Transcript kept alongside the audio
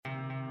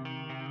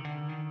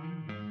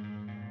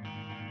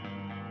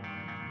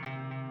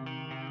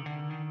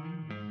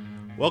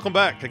Welcome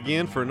back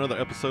again for another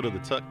episode of the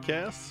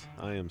Tuckcast.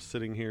 I am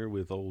sitting here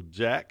with old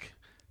Jack,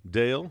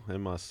 Dale,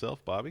 and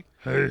myself, Bobby.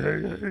 Hey.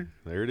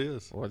 There it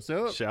is. What's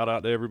up? Shout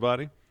out to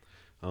everybody.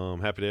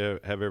 Happy to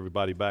have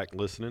everybody back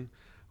listening.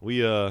 We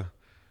got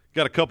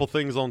a couple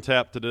things on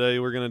tap today.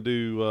 We're going to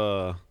do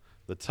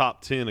the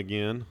top 10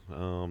 again.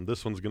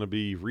 This one's going to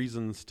be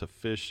reasons to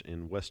fish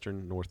in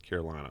western North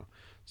Carolina.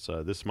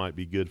 So this might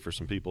be good for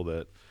some people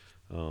that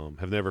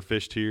have never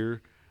fished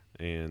here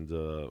and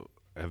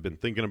have been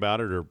thinking about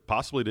it or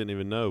possibly didn't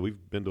even know.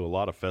 We've been to a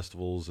lot of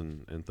festivals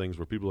and things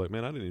where people are like,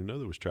 man, I didn't even know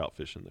there was trout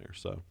fishing there.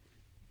 So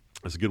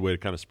it's a good way to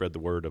kind of spread the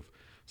word of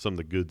some of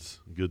the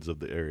goods of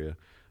the area.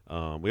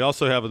 We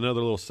also have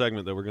another little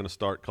segment that we're going to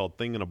start called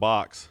Thing in a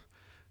Box.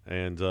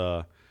 And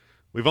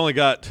we've only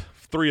got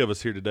 3 of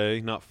us here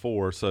today, not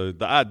 4. So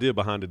the idea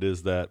behind it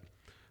is that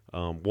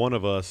one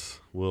of us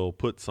will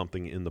put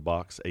something in the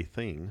box, a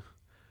thing,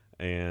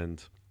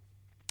 and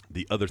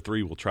the other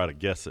 3 will try to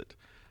guess it.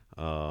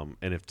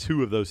 And if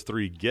 2 of those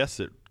 3 guess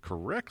it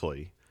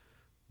correctly,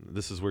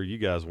 this is where you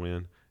guys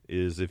win,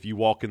 is if you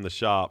walk in the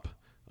shop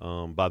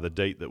by the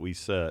date that we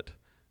set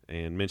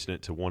and mention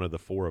it to one of the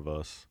 4 of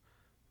us,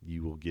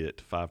 you will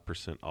get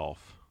 5%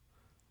 off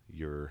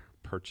your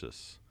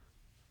purchase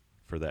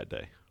for that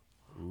day.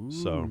 Ooh.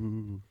 So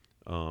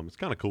it's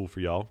kind of cool for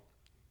y'all.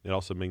 It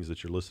also means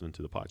that you're listening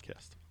to the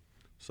podcast.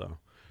 So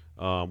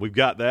we've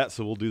got that,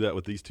 so we'll do that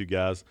with these 2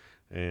 guys.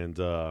 And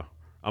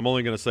I'm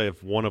only going to say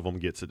if one of them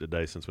gets it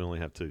today since we only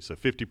have 2. So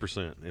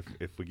 50%.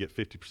 If we get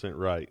 50%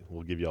 right,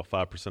 we'll give y'all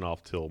 5%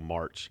 off till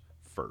March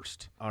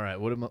 1st. All right,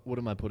 what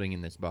am I putting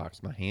in this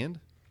box? My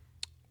hand?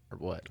 Or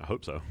what? I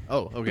hope so.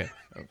 Oh, okay.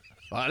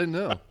 I didn't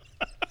know.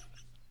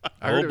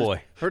 Oh,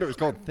 boy. Heard it was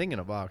called Thing in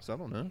a Box. I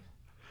don't know.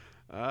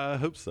 I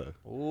hope so.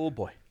 Oh,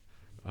 boy.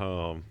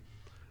 So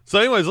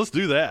anyways, let's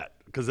do that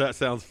because that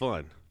sounds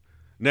fun.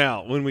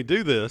 Now, when we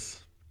do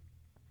this,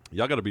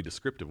 y'all got to be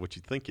descriptive what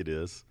you think it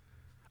is.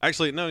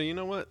 Actually, no, you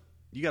know what?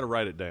 You got to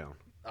write it down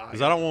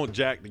because I don't want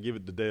Jack to give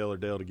it to Dale or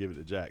Dale to give it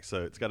to Jack.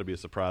 So it's got to be a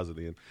surprise at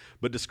the end.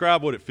 But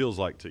describe what it feels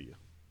like to you.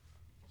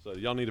 So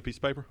y'all need a piece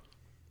of paper?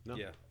 No?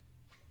 Yeah.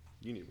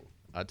 You need one.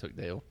 I took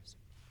Dale.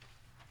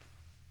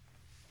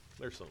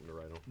 There's something to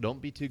write on. Don't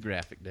be too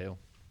graphic, Dale.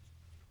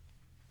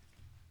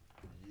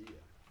 Yeah.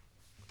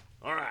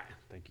 All right.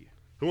 Thank you.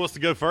 Who wants to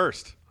go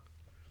first?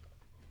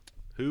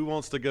 Who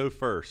wants to go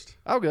first?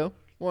 I'll go.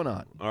 Why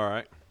not? All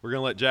right. We're going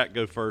to let Jack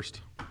go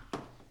first.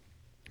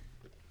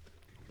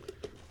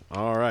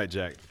 All right,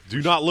 Jack.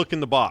 Do not look in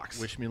the box.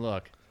 Wish me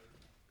luck.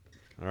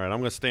 All right, I'm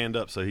going to stand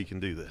up so he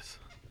can do this.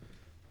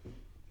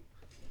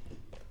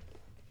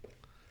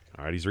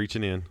 All right, he's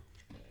reaching in.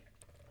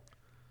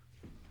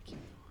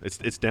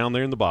 It's down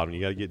there in the bottom.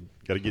 You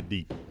got to get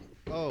deep.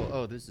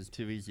 Oh, this is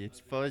too easy. It's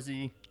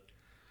fuzzy.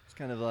 It's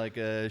kind of like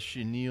a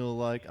chenille,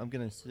 like I'm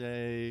gonna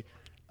say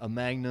a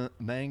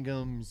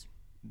Mangum's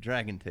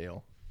dragon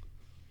tail.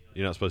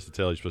 You're not supposed to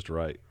tell. You're supposed to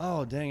write.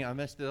 Oh, dang it! I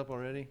messed it up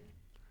already.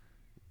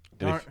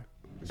 Go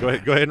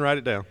ahead and write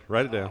it down.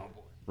 Write it down.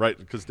 Right,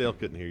 because Dale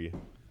couldn't hear you.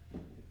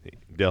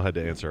 Dale had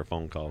to answer a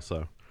phone call,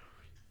 so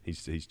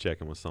he's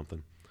checking with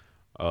something.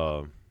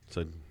 So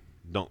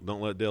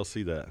don't let Dale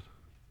see that.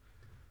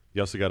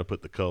 You also got to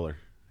put the color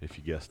if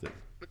you guessed it.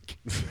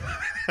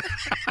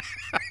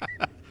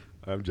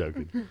 I'm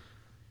joking.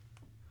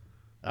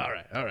 All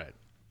right.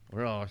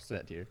 We're all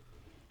set here.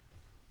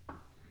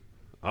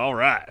 All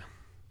right.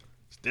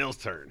 It's Dale's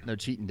turn. No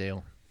cheating,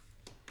 Dale.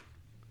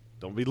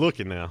 Don't be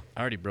looking now.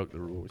 I already broke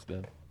the rules,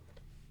 though.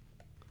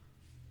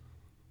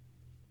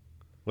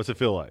 What's it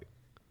feel like?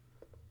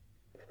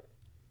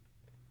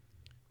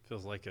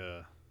 Feels like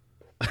a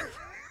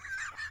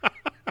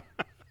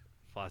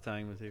fly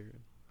tying material.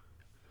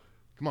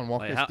 Come on,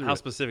 walk Like, us through how it.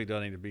 specific do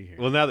I need to be here?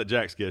 Well, now that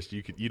Jack's guessed,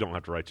 you don't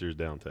have to write yours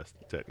down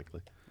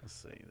technically. Let's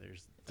see.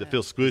 Does it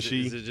feel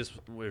squishy? Is it just?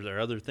 Were there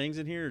other things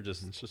in here, or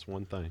just? It's just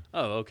one thing.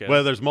 Oh, okay.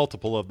 Well, there's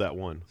multiple of that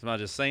one. So am I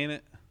just saying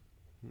it?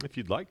 If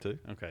you'd like to.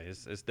 Okay,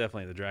 it's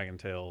definitely the dragon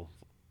tail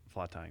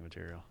fly tying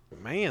material.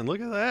 Man,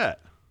 look at that.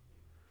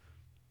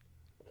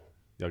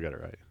 Y'all got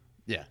it right.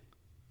 Yeah.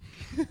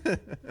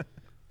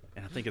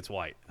 And I think it's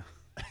white.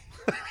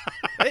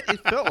 It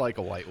felt like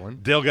a white one.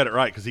 Dale got it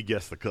right because he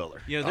guessed the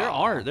color. You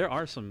know, there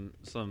are some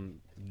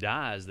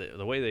dyes that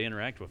the way they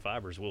interact with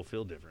fibers will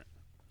feel different.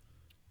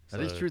 That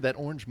is true. That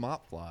orange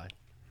mop fly.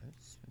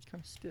 It's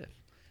kind of stiff.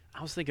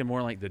 I was thinking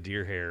more like the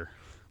deer hair,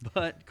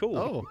 but cool.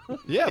 Oh,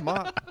 yeah,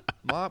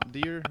 mop,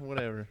 deer,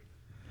 whatever.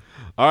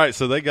 All right,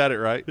 so they got it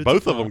right.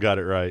 Both of them got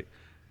it right.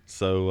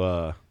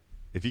 So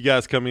if you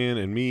guys come in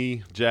and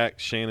me, Jack,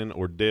 Shannon,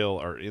 or Dale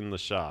are in the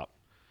shop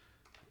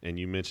and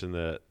you mention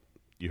that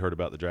you heard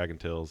about the Dragon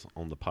Tales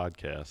on the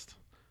podcast,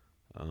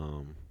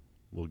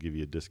 we'll give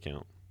you a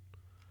discount.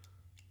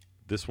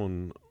 This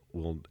one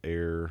will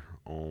air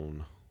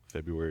on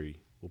February.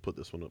 We'll put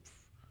this one up.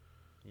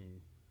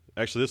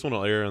 Actually, this one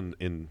will air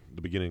in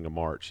the beginning of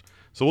March.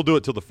 So we'll do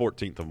it till the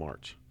 14th of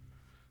March.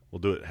 We'll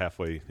do it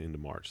halfway into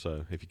March.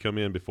 So if you come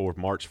in before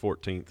March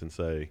 14th and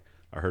say,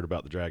 I heard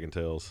about the Dragon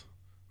Tales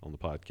on the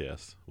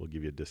podcast, we'll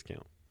give you a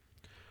discount.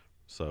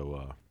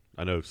 So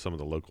I know some of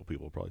the local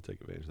people will probably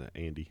take advantage of that.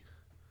 Andy.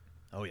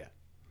 Oh yeah,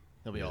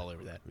 he'll be all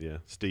over that. Yeah.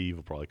 Steve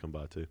will probably come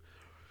by too.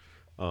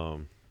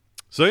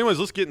 So anyways,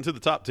 let's get into the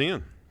top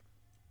 10.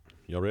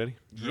 Y'all ready?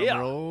 Yeah.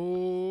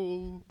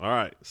 Roll. All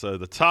right. So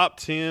the top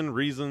 10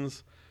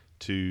 reasons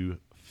to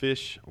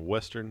fish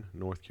Western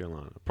North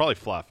Carolina. Probably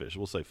fly fish.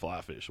 We'll say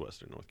fly fish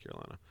Western North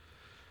Carolina.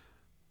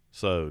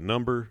 So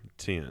number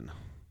 10,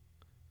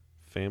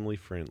 family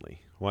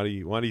friendly. Why do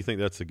you think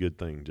that's a good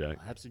thing, Jack?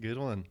 That's a good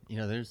one.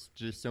 There's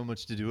just so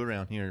much to do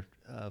around here.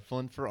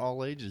 Fun for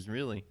all ages,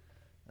 really.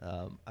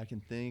 I can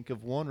think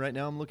of one right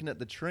now. I'm looking at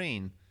the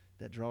train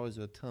that draws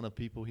a ton of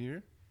people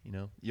here.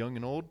 Young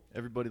and old,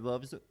 everybody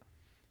loves it.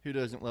 Who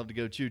doesn't love to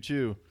go choo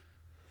choo?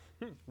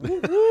 Woo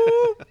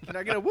woo! Can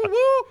I get a woo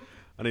woo?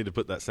 I need to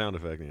put that sound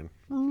effect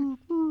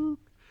in.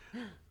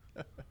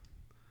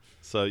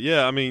 So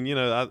yeah, I mean,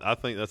 I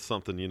think that's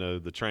something.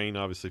 The train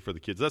obviously for the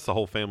kids. That's the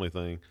whole family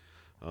thing.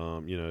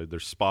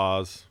 There's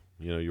spas.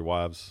 Your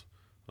wives,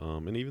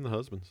 and even the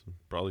husbands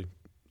probably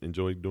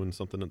enjoy doing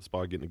something at the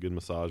spa, getting a good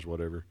massage,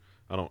 whatever.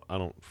 I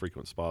don't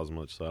frequent spas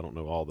much, so I don't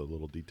know all the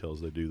little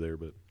details they do there.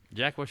 But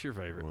Jack, what's your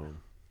favorite?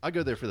 I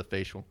go there for the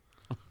facial.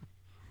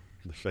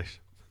 the face,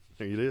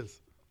 there it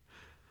is.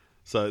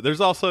 So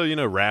there's also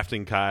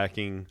rafting,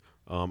 kayaking.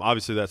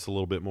 Obviously, that's a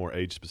little bit more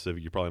age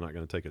specific. You're probably not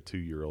going to take a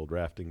 2-year-old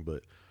rafting,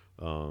 but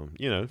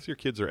if your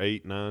kids are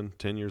 8, 9,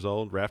 10 years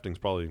old, rafting's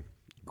probably a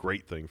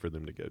great thing for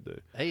them to go do.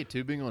 Hey,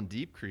 tubing on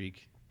Deep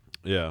Creek.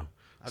 Yeah.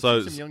 I've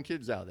seen some young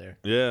kids out there.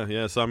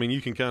 Yeah. So I mean,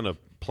 you can kind of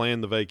plan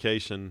the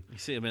vacation. You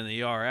see them in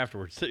the ER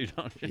afterwards too,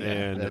 don't you? Yeah,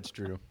 And- that's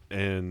true.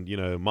 And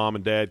mom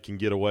and dad can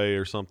get away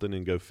or something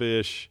and go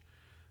fish,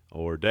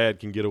 or dad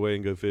can get away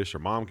and go fish, or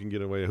mom can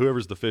get away.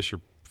 Whoever's the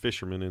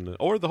fisherman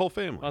or the whole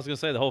family. I was going to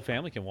say the whole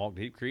family can walk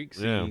Deep Creek,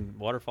 see Yeah.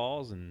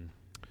 waterfalls, and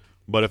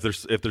But if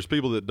there's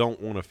people that don't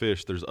want to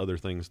fish, there's other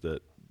things to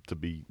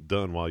be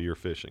done while you're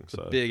fishing.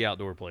 So big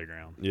outdoor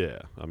playground. yeah,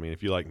 I mean,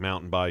 if you like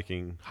mountain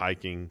biking,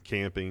 hiking,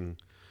 camping,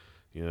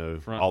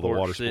 Front all the porch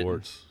water sitting.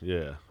 sports.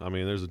 Yeah, I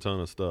mean, there's a ton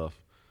of stuff.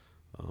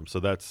 So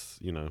that's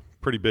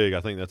pretty big.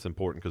 I think that's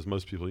important because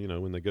most people,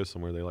 when they go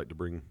somewhere, they like to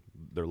bring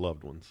their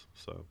loved ones.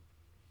 So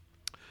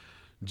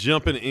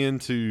jumping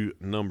into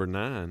number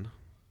 9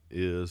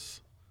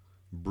 is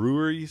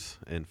breweries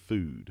and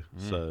food.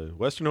 So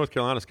Western North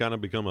Carolina's kind of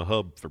become a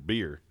hub for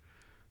beer.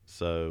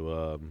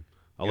 So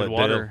I'll Good let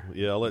water. Dale.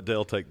 Yeah, I'll let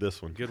Dale take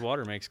this one. Good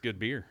water makes good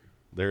beer.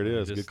 There it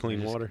is. Good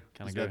clean water.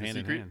 Kind Is of go that the hand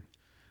in secret?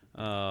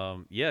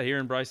 hand. Yeah, here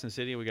in Bryson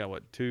City, we got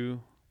two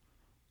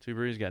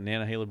breweries. Got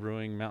Nantahala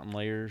Brewing, Mountain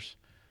Layers.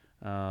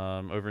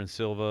 Over in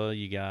Silva,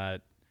 you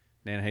got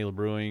Nantahala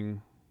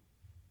Brewing,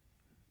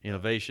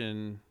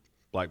 Innovation,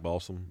 Black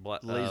Balsam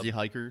Lazy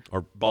hiker.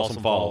 or Balsam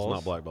Balsam Falls, Falls.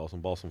 not Black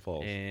Balsam. Balsam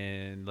Falls.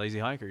 and Lazy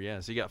Hiker.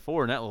 Yeah, so you got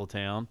 4 in that little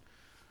town.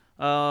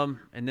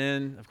 And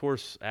then of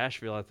course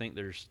Asheville. I think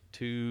there's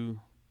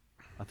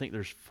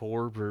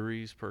 4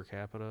 breweries per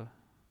capita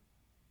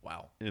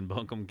Wow. in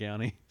Buncombe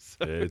County.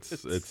 So Yeah,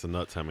 it's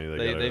nuts how many they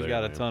got. they've over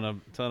got there, a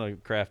ton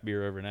of craft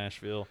beer over in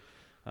Asheville.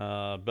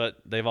 But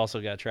they've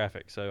also got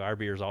traffic, so our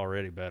beer's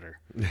already better.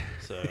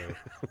 So,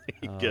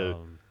 Good.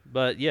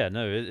 but yeah,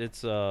 no,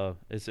 it's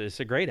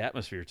a great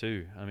atmosphere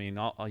too. I mean,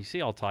 you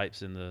see all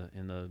types in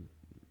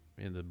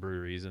the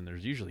breweries, and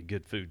there's usually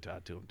good food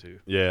tied to them too.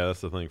 Yeah,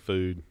 that's the thing.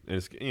 Food,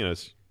 and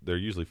they're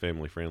usually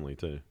family friendly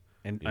too.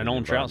 And Yeah, on trout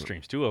environment.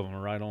 streams, 2 of them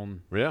are right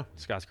on Yeah,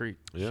 Scotts Creek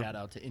yeah. Shout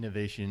out to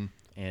Innovation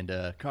and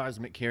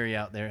Cosmic Carry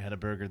out there. Had a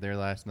burger there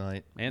last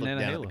night. And Looked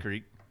down at the Nantahala.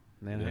 creek.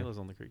 Nantahala's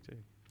on the creek too.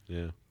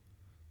 Yeah.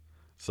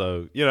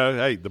 So,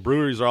 hey, the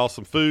breweries are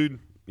awesome. Food,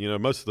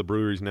 most of the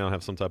breweries now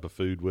have some type of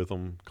food with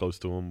them, close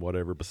to them,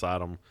 whatever,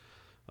 beside them.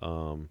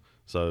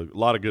 So, a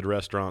lot of good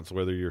restaurants,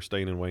 whether you're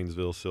staying in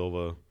Waynesville,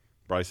 Silva,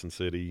 Bryson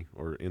City,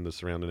 or in the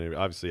surrounding area.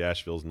 Obviously,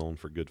 Asheville's known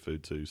for good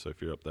food, too, so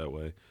if you're up that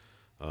way.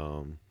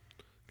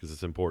 Because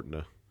it's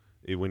important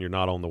when you're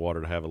not on the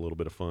water, to have a little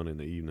bit of fun in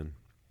the evening.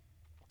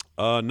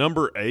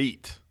 Number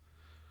 8,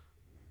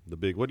 the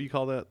big, what do you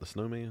call that? The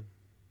snowman?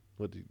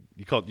 What do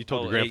you told your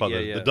 8,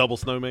 grandfather yeah. the double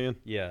snowman?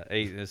 Yeah,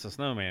 8. It's a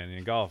snowman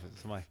in golf.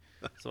 Somebody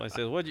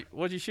says,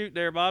 "What'd you shoot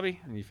there, Bobby?"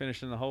 And you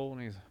finish in the hole.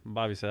 And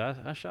Bobby said,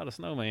 "I shot a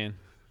snowman."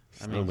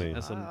 I mean, Snowman.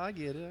 that's an I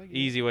get it.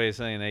 easy way of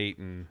saying 8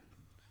 and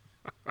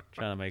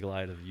trying to make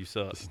light of you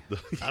suck.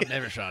 I've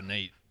never shot an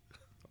 8.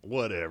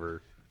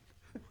 Whatever.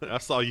 I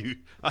saw you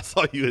at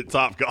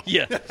Topgolf.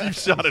 Yeah. You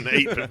shot an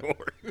 8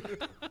 before.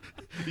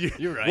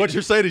 You're right. What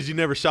you're saying is you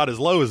never shot as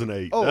low as an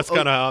 8. Oh, That's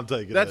kind of how I'm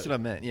taking That's it. what I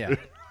meant. Yeah.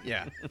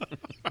 Yeah.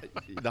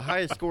 The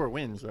highest score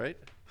wins, right?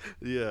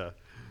 Yeah.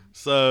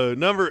 So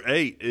number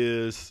 8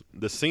 is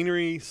the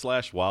scenery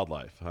 /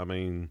 wildlife. I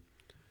mean,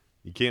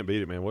 you can't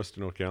beat it, man.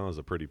 Western North Carolina is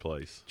a pretty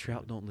place.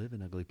 Trout don't live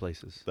in ugly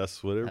places.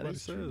 That's what everybody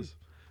is true. says.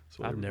 That's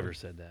what I've everybody- never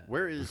said that.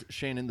 Where is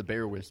Shannon the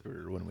Bear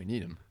Whisperer when we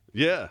need him?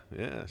 Yeah.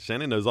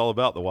 Shannon knows all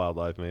about the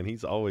wildlife, man.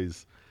 He's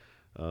always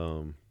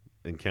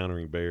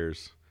encountering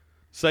bears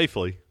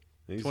safely.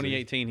 He's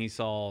 2018, he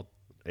saw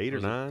 8 or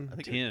was it 9. I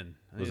think 10.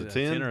 Was it Yeah,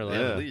 10? 10 or Yeah.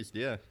 11. At least,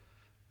 yeah.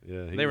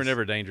 Yeah, They were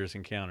never dangerous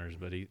encounters,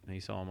 but he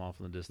saw them off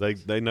in the They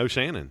distance. they know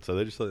Shannon, so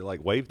they just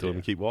like wave to him Yeah.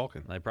 and keep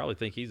walking. They probably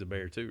think he's a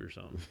bear too or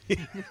something.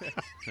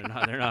 They're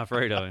not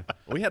afraid of him.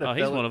 We had a Oh,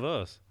 he's fella, one of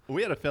us.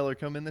 we had a feller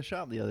come in the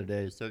shop the other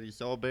day. So he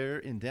saw a bear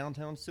in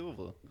downtown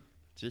Silva,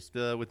 just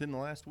within the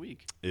last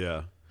week.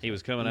 Yeah, He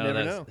was coming You out of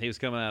never that. know. He was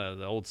coming out of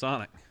the old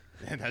Sonic.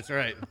 That's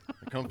right.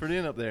 Comfort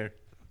in up there.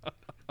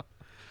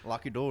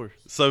 Lock your doors.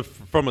 so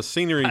from a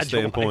scenery Hide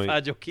your wife, standpoint,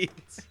 hide your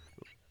kids.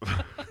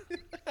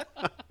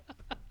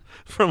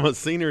 from a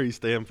scenery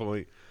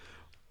standpoint,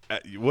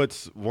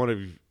 what's one of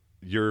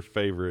your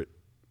favorite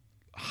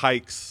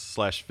hikes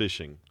 /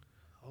 fishing,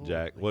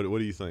 Jack? What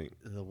do you think?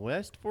 The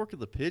West Fork of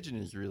the Pigeon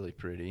is really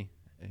pretty.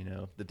 You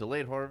know, the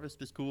delayed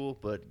harvest is cool,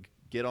 but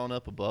get on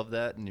up above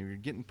that, and you're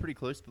getting pretty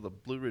close to the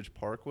Blue Ridge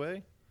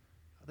Parkway.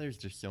 There's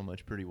just so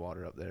much pretty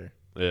water up there.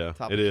 Yeah,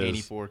 Top it of Caney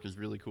is. Fork is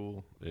really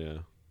cool. Yeah.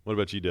 What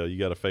about you, Dale? You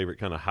got a favorite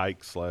kind of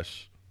hike /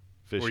 fishery?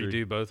 Or you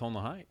do both on the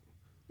hike.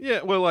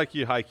 Yeah, well, like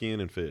you hike in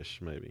and fish,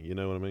 maybe. You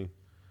know what I mean?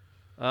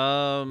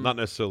 Not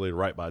necessarily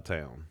right by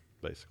town,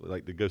 basically.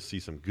 Like to go see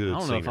some good I don't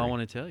know scenery. if I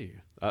want to tell you.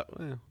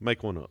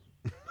 Make one up.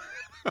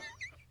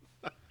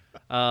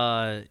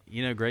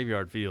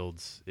 Graveyard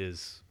Fields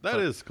is That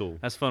is cool.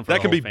 That's fun for That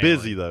the can whole be family.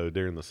 busy though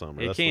during the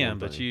summer. It That's the can, one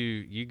but thing.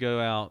 you go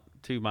out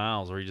 2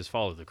 miles or you just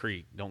follow the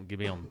creek. Don't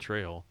be on the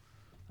trail.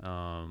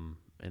 And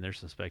there's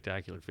some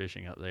spectacular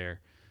fishing up there.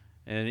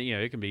 And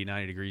it can be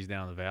 90 degrees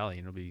down the valley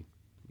and it'll be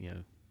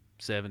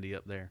 70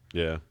 up there.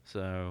 Yeah.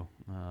 So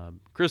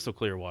crystal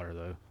clear water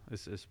though.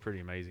 It's pretty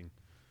amazing.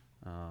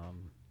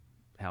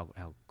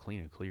 How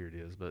clean and clear it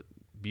is, but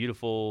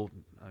beautiful.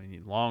 I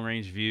mean, long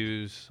range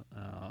views.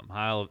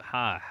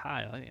 High.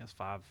 I think that's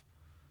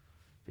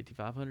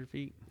 5,500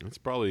 feet. It's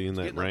probably in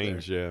that getting up there.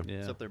 range. Yeah. Yeah.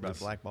 It's up there by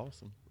It's- Black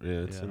Balsam. Yeah,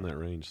 it's in Yeah. that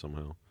range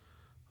somehow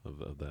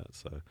of that.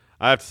 So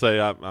I have to say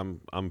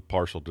I'm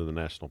partial to the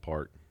national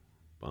park,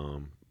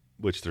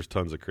 which there's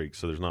tons of creeks.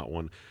 So there's not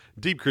one.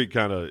 Deep Creek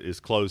kind of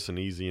is close and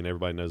easy, and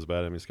everybody knows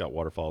about it. I mean, it's got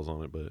waterfalls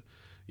on it, but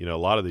a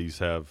lot of these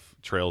have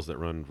trails that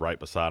run right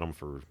beside them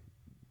for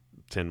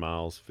 10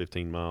 miles,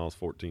 15 miles,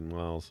 14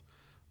 miles.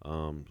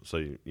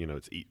 So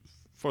it's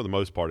for the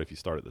most part, if you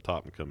start at the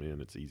top and come in,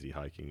 it's easy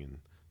hiking, and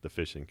the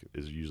fishing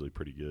is usually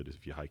pretty good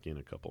if you hike in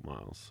a couple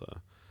miles.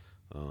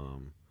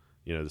 So.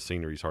 The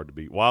scenery's hard to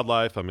beat.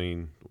 Wildlife, I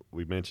mean,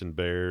 we mentioned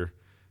bear.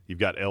 You've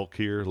got elk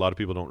here. A lot of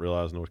people don't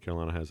realize North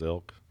Carolina has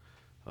elk.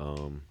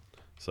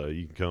 So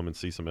you can come and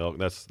see some elk.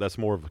 That's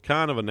more of a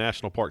kind of a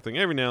national park thing.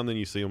 Every now and then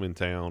you see them in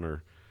town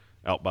or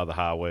out by the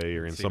highway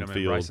or in Seen some them in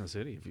field. Bryson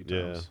City a few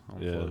times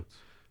on yeah. floats.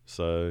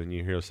 So, and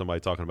you hear somebody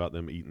talking about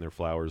them eating their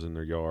flowers in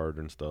their yard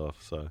and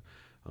stuff. So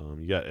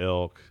you got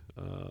elk.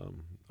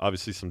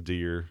 Obviously some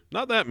deer.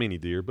 Not that many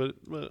deer, but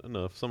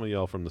enough. Some of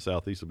y'all from the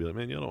southeast will be like,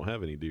 man, y'all don't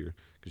have any deer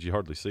because you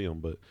hardly see them.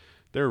 But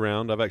they're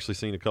around. I've actually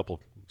seen a couple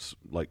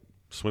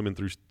swimming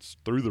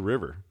through the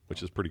river,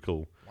 which is pretty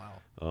cool.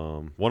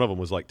 Wow. One of them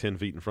was like 10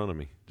 feet in front of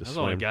me. I Just was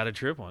on a swam. guided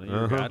trip on it. You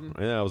were Uh-huh. guiding?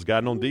 Yeah, I was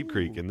guiding on Deep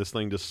Creek, and this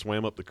thing just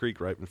swam up the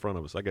creek right in front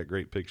of us. I got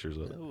great pictures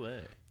of it. No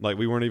way. Like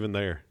we weren't even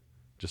there,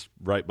 just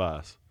right by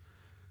us.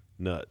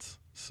 Nuts.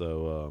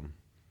 So,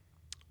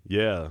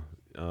 yeah.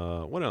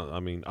 What else? I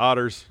mean,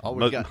 otters. I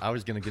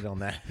was going to get on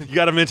that. You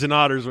got to mention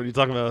otters when you're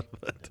talking about.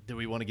 Do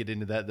we want to get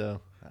into that,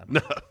 though?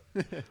 No,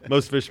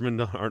 most fishermen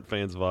aren't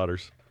fans of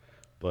otters,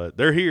 but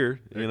they're here,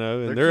 and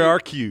they're they are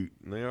cute.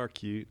 They are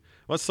cute.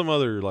 What's some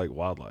other like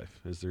wildlife?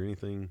 Is there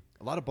anything?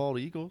 A lot of bald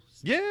eagles.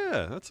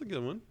 Yeah, that's a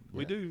good one.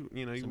 We Yeah. do.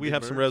 Some We big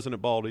have some birds.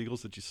 resident bald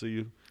eagles that you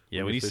see.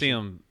 Yeah, when you see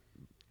them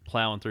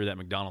plowing through that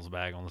McDonald's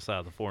bag on the side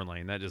of the 4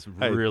 lane, that just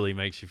Hey. really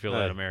makes you feel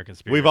that Hey. American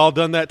spirit. We've all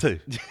done that too.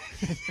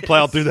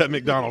 Plowed through that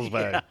McDonald's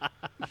bag.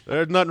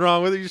 There's nothing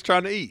wrong with it. You're just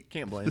trying to eat.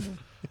 Can't blame them.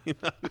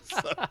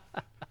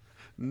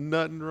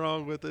 Nothing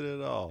wrong with it at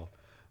all.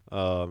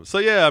 So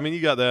yeah, I mean, you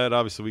got that.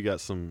 Obviously, we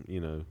got some,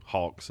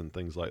 hawks and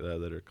things like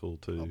that are cool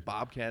too.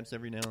 Bobcats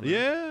every now and then.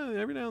 Yeah,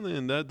 every now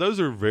and then. Those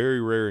are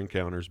very rare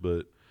encounters,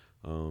 but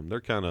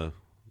they're kind of a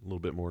little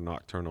bit more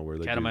nocturnal where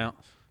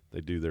Catamounts.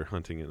 they do their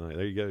hunting at night.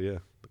 There you go. Yeah,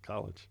 the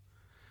college.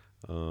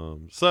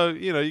 So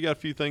you got a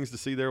few things to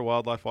see there,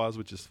 wildlife wise,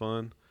 which is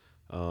fun.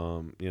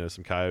 Some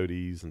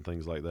coyotes and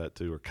things like that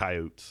too, or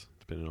coyotes,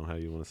 depending on how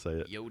you want to say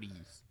it.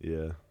 Yotes.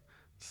 Yeah.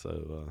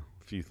 So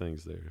a few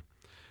things there.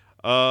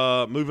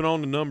 Moving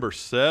on to number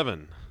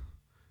 7,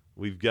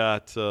 we've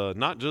got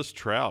not just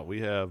trout.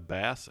 We have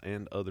bass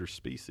and other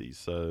species.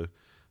 So,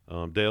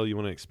 Dale, you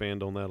want to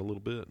expand on that a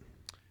little bit?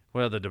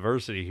 Well, the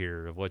diversity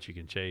here of what you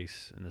can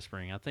chase in the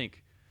spring. I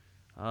think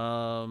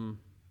a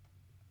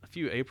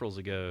few Aprils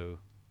ago,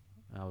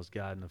 I was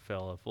guiding a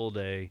fella full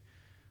day.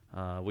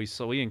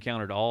 We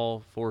encountered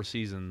all 4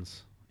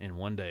 seasons in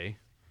one day.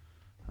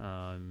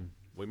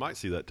 We might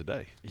see that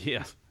today.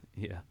 Yeah.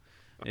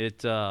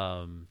 It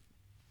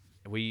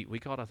we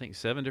caught I think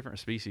 7 different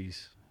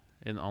species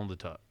on the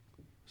Tuck.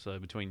 So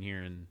between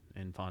here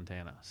and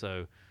Fontana.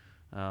 So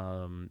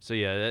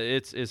yeah,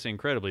 it's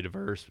incredibly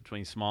diverse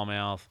between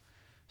smallmouth,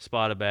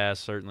 spotted bass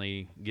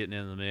certainly getting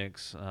into the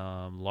mix,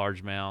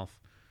 largemouth,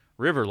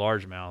 river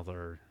largemouth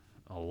are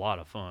a lot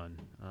of fun.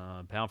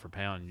 Pound for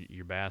pound,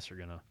 your bass are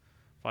going to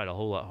fight a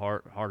whole lot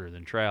harder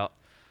than trout,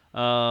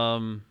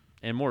 and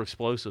more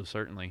explosive,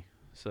 certainly.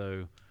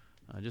 So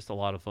just a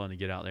lot of fun to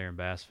get out there and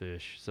bass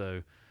fish.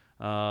 So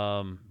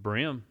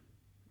brim,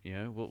 you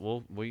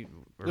know, we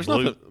There's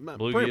blue, nothing.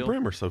 bluegill.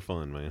 Brim are so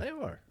fun, man. They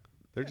are.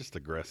 They're just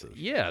aggressive.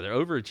 Yeah, they're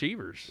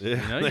overachievers. Yeah,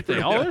 You know, you they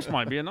think, oh, this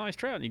might be a nice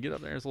trout, and you get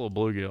up there, it's a little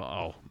bluegill.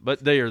 Oh,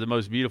 but they are the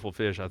most beautiful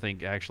fish I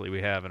think actually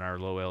we have in our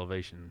low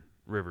elevation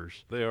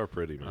rivers. They are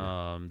pretty,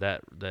 man.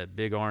 That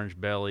big orange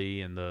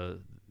belly and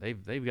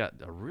they've got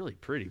a really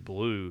pretty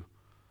blue.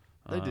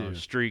 They do.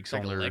 Streaks It's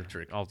like on their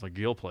electric. off the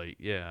gill plate.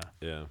 Yeah.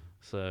 Yeah.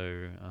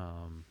 So,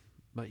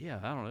 but yeah,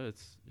 I don't know.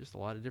 It's just a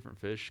lot of different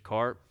fish,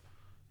 carp,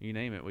 you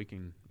name it. We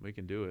can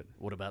do it.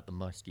 What about the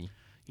muskie?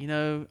 You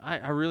know,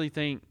 I really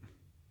think.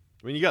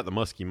 I mean, you got the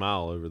Muskie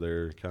Mile over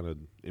there, kind of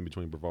in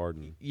between Brevard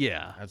and.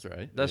 Yeah, That's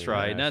right. that's Yeah,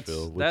 right. And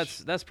Nashville,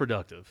 that's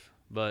productive.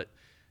 But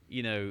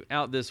you know,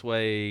 out this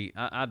way,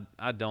 I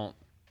don't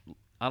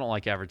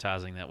like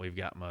advertising that we've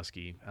got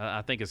muskie.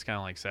 I think it's kind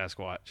of like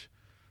Sasquatch.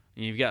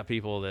 And you've got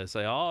people that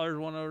say, "Oh, there's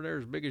one over there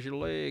as big as your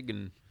leg,"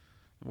 and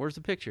where's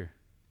the picture?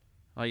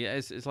 Oh yeah,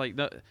 it's like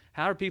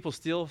how are people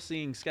still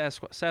seeing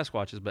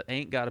Sasquatches but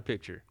ain't got a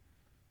picture?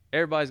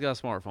 Everybody's got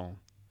a smartphone.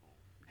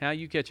 How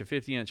you catch a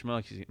 50-inch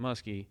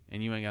muskie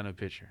and you ain't got no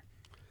picture?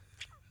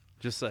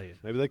 Just say it.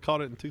 Maybe they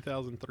caught it in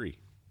 2003.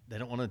 They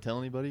don't want to tell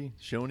anybody,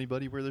 show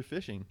anybody where they're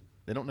fishing.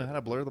 They don't know how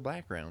to blur the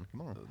background.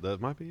 Come on.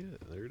 That might be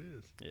it. There it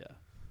is. Yeah.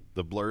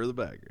 The blur of the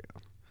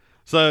background.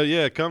 So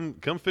yeah, come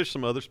fish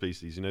some other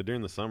species. You know,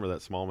 during the summer that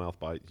smallmouth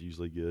bite is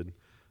usually good.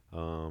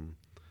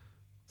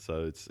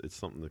 So it's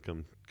something to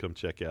come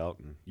check out.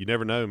 And you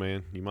never know,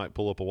 man. You might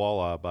pull up a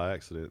walleye by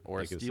accident, Or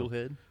a thinking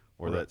steelhead.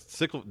 or that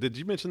sickle. Did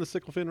you mention the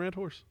sickle fin red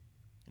horse?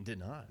 Did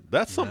not.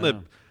 That's something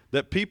No.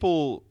 that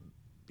people,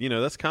 you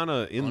know, that's kind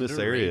of in this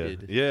area.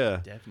 Underrated. Yeah,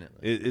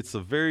 Definitely. it's a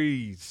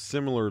very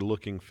similar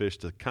looking fish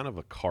to kind of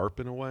a carp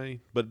in a way,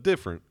 but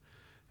different.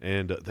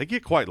 And they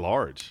get quite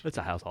large. It's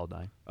a household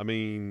name. I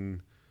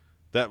mean,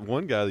 that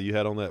one guy that you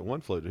had on that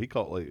one float, he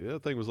caught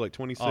that thing was like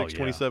 26, Oh, yeah.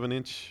 27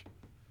 inch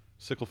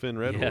sickle fin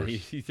red Yeah,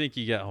 horse. you think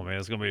you got, oh man,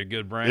 it's gonna be a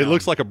good brown. It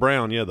looks like a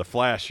brown. Yeah, the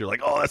flash. You're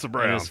like, oh, that's a And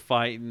brown. it's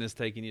fighting, it's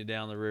taking you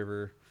down the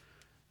river,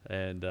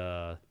 and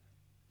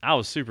I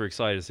was super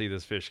excited to see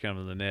this fish come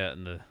to the net,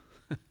 and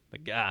the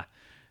guy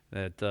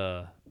that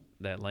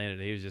landed,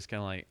 he was just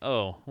kind of like,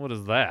 oh, what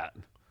is that?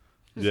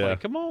 It's Yeah.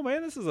 like, come on,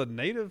 man, this is a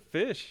native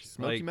fish.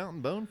 Smoky Like,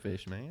 Mountain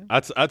bonefish, man.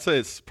 I'd say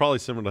it's probably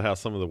similar to how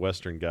some of the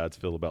Western guides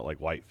feel about like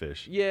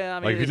whitefish. yeah, I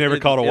mean, Like if you it's- never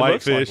caught a it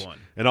looks like whitefish, one.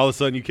 and all of a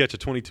sudden you catch a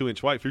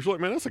 22-inch whitefish, you're like,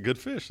 man, that's a good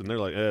fish, and they're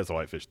like, it's a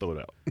whitefish, throw it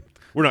out.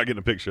 We're not getting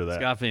a picture of that.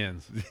 Scott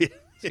fins, Yeah,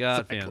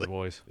 Scott exactly. fins,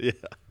 boys. Yeah.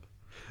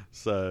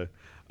 So,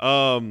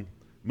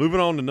 moving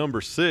on to number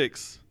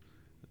 6.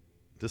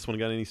 This one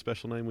got any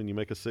special name when you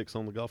make a 6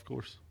 on the golf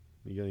course?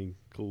 You got any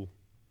cool?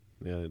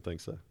 Yeah, I didn't think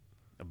so.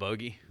 A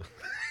bogey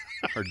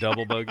or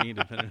double bogey,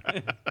 depending.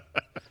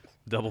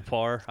 Double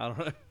par. I don't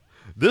know.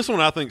 This one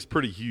I think is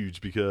pretty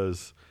huge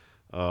because,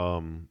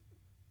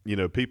 you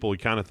know, people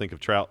kind of think of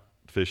trout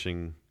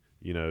fishing.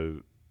 You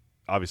know,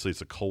 obviously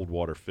it's a cold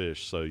water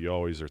fish, so you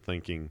always are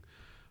thinking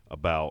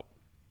about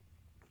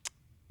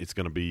it's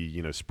going to be,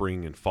 you know,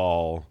 spring and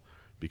fall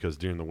because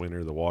during the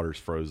winter the water's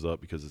froze up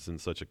because it's in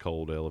such a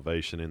cold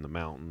elevation in the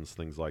mountains,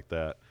 things like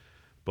that.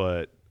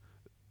 But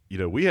you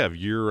know, we have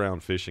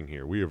year-round fishing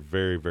here. We are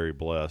very, very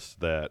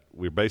blessed that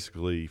we're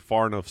basically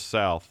far enough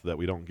south that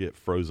we don't get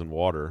frozen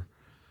water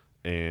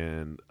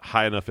and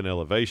high enough in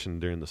elevation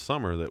during the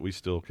summer that we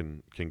still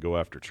can go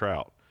after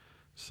trout.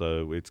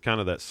 So it's kind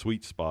of that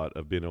sweet spot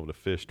of being able to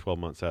fish 12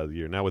 months out of the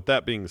year. Now, with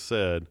that being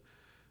said,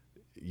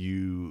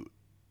 you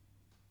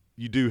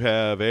do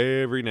have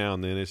every now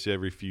and then, it's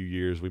every few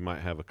years, we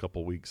might have a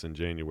couple weeks in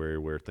January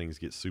where things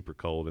get super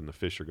cold and the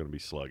fish are going to be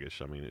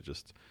sluggish. I mean, it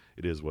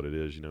is what it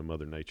is. You know,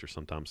 Mother Nature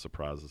sometimes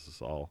surprises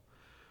us all.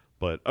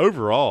 But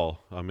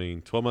overall, I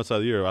mean, 12 months out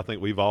of the year, I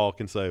think we've all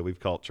can say we've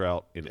caught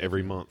trout in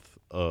every month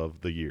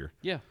of the year.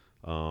 Yeah.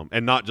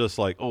 And not just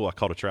like, oh, I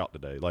caught a trout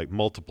today, like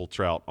multiple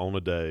trout on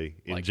a day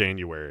in Like-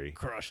 January.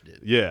 Crushed it.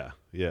 Yeah,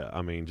 yeah.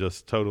 I mean,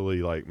 just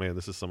totally like, man,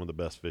 this is some of the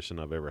best fishing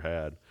I've ever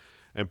had.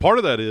 And part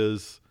of that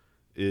is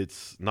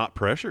it's not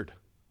pressured,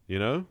 you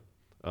know?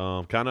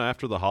 Kind of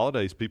after the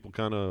holidays, people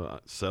kind of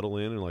settle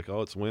in and like,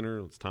 oh, it's winter,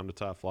 it's time to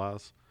tie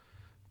flies.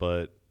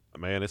 But,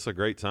 man, it's a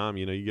great time.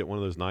 You know, you get one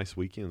of those nice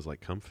weekends, like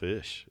come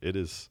fish.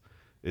 It's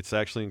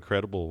actually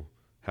incredible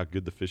how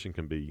good the fishing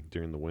can be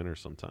during the winter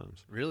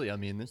sometimes. Really, I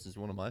mean, this is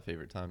one of my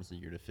favorite times of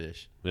the year to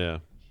fish. Yeah.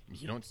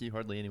 You don't see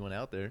hardly anyone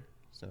out there,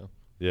 so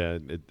Yeah,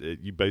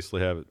 you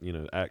basically have, you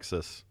know,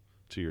 access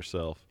to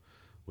yourself,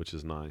 which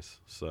is nice.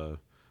 So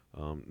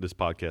this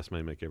podcast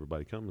may make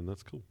everybody come, and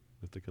that's cool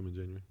if they come in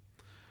January.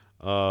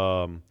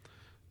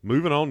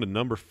 Moving on to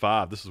number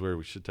 5. This is where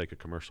we should take a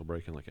commercial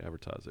break and like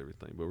advertise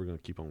everything, but we're going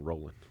to keep on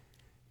rolling.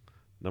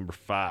 Number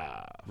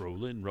 5.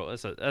 Rolling, roll.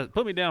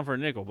 Put me down for a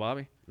nickel,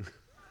 Bobby.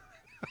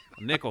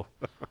 A nickel.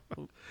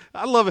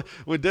 I love it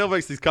when Dale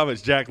makes these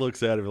comments. Jack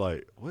looks at him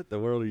like, "What the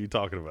world are you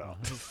talking about?"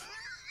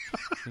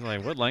 He's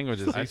like, what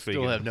language is I he still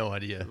speaking? have no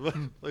idea.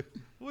 Like,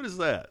 what is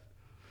that?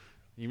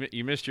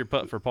 You missed your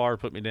putt for par.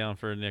 Put me down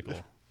for a nickel.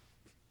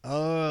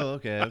 Oh,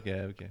 okay. I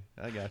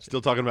got you.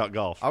 Still talking about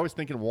golf. I was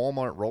thinking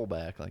Walmart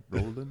rollback, like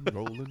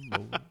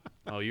rolling.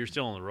 Oh, you're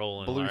still on the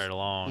rolling Blue- right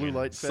along. Blue and-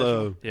 light So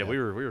special. Yeah, we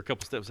were a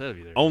couple steps ahead of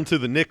you there. on to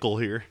the nickel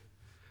here.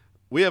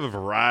 We have a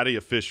variety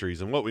of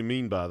fisheries, and what we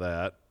mean by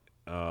that.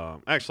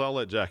 Actually, I'll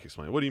let Jack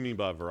explain. What do you mean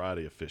by a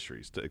variety of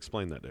fisheries? To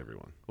explain that to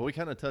everyone. Well, we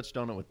kind of touched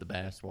on it with the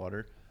bass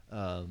water.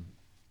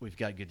 We've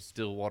got good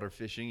still water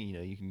fishing. You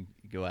know, you can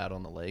go out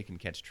on the lake and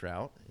catch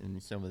trout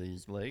in some of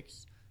these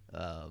lakes.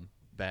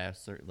 Bass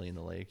certainly in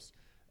the lakes.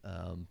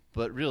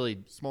 But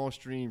really, small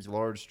streams,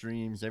 large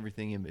streams,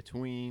 everything in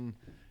between.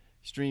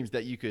 Streams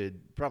that you could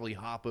probably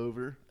hop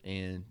over,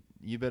 and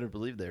you better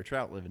believe there are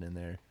trout living in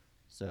there.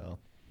 So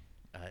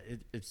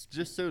it's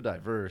just so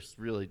diverse.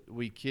 Really,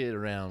 we kid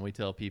around. We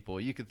tell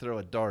people you could throw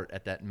a dart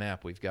at that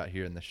map we've got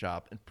here in the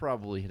shop and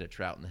probably hit a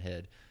trout in the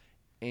head.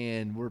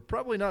 And we're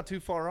probably not too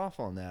far off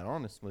on that,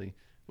 honestly,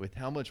 with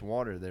how much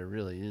water there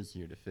really is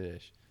here to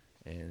fish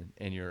and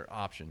your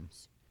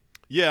options.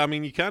 Yeah, I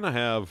mean, you kind of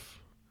have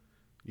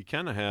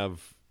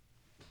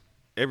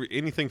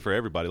anything for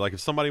everybody. Like if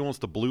somebody wants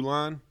to blue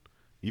line,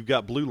 you've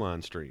got blue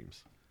line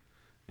streams.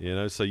 You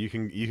know, so you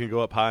can go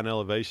up high in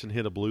elevation,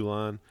 hit a blue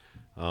line,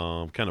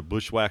 kind of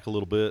bushwhack a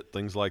little bit,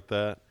 things like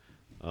that.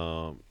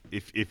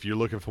 If you're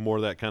looking for more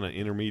of that kind of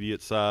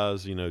intermediate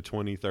size,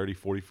 20, 30,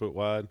 40 foot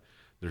wide,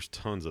 there's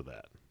tons of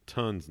that.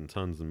 Tons and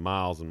tons and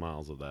miles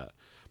of that.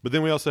 But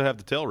then we also have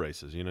the tail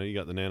races. You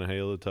got the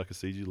Nantahala,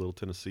 Tuckasegee, Little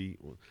Tennessee.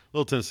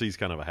 Little Tennessee's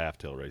kind of a half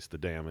tail race. The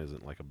dam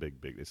isn't like a big.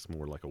 It's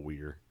more like a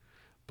weir.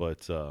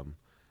 But,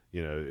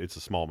 it's a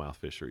smallmouth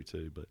fishery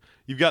too. But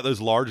you've got those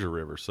larger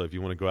rivers. So if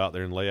you want to go out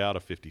there and lay out a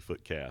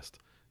 50-foot cast,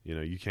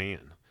 you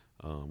can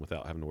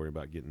without having to worry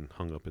about getting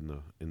hung up in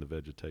the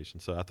vegetation.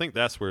 So I think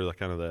that's where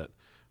that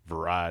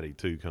variety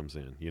too comes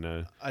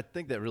in. I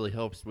think that really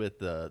helps with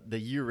the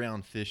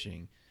year-round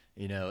fishing.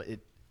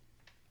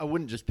 I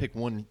wouldn't just pick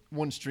one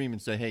stream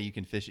and say, hey, you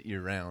can fish it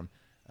year-round.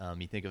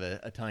 You think of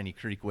a tiny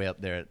creek way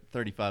up there at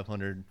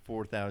 3,500,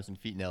 4,000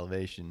 feet in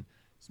elevation.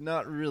 It's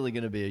not really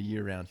going to be a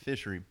year-round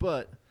fishery,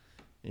 but,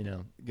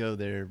 go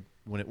there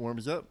when it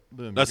warms up,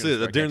 boom. That's you're gonna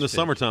it. start During the catching fish.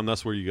 summertime,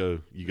 that's where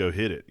you go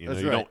hit it.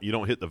 That's right. You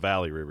don't hit the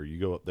Valley River. You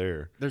go up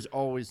there. There's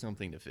always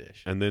something to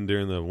fish. And then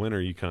during the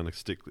winter, you kind of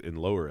stick in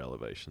lower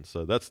elevation.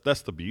 So that's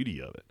the beauty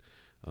of it.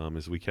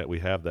 Is we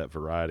have that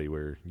variety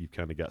where you've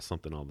kind of got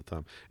something all the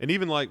time. And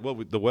even like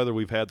the weather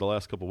we've had the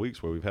last couple of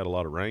weeks where we've had a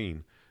lot of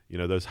rain,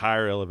 those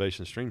higher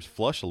elevation streams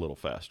flush a little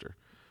faster.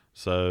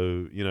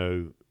 So,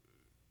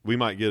 we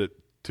might get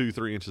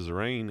 2-3 inches of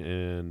rain,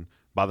 and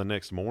by the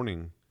next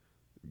morning,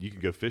 you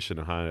can go fishing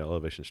in a high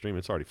elevation stream.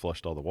 It's already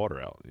flushed all the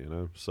water out,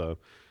 So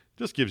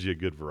just gives you a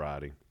good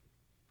variety.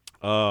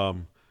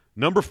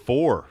 Number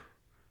 4,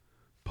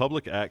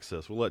 public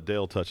access. We'll let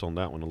Dale touch on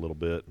that one a little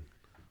bit.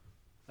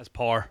 That's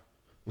par.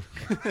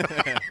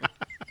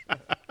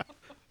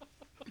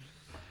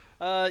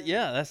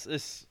 That's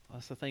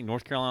the thing.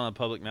 North Carolina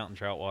public mountain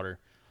trout water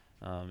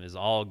is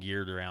all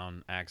geared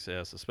around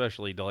access,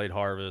 especially delayed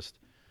harvest.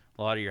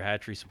 A lot of your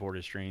hatchery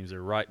supported streams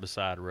are right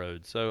beside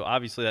roads, so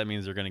obviously that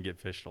means they're going to get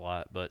fished a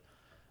lot. But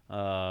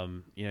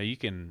you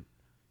can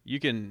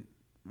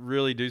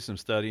really do some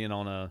studying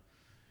on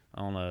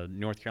a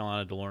North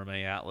Carolina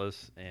Delorme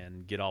Atlas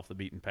and get off the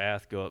beaten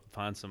path. Go up,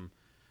 find some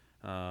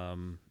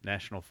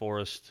national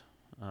forest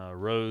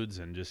roads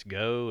and just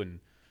go, and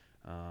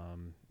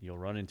you'll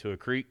run into a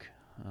creek.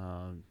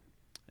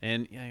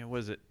 And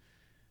was it?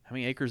 How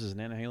many acres is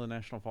Nantahala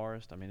National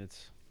Forest? I mean,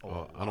 it's.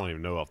 I don't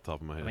even know off the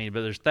top of my head. I mean,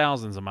 but there's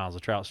thousands of miles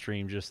of trout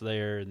stream just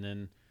there, and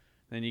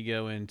then you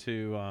go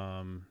into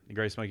the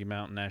Great Smoky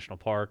Mountain National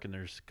Park, and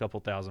there's a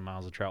couple thousand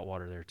miles of trout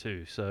water there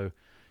too. So,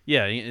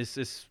 yeah,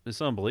 it's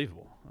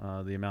unbelievable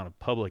the amount of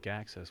public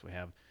access we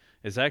have.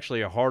 It's actually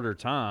a harder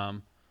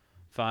time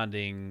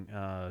finding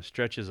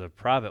stretches of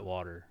private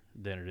water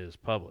than it is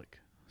public.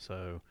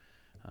 So,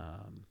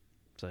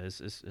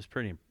 it's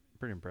pretty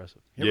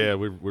impressive.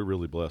 We're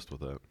really blessed with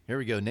that. Here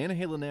we go.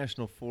 Nantahala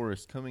National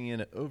Forest coming in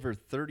at over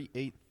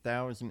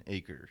 38,000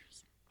 acres.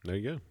 There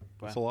you go.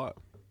 That's a lot.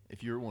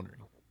 If you're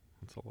wondering.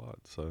 That's a lot.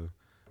 So,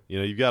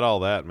 you've got all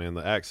that, man,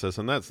 the access.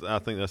 And I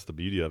think that's the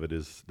beauty of it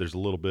is there's a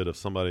little bit of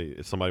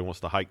if somebody wants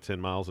to hike 10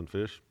 miles and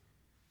fish,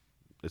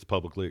 it's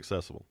publicly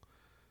accessible.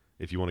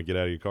 If you want to get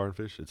out of your car and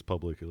fish, it's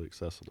publicly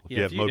accessible. If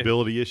you have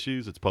mobility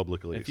issues, it's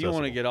publicly accessible. If you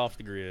want to get off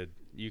the grid,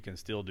 you can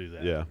still do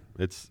that. Yeah,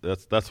 that's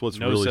what's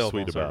No really cell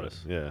sweet phone about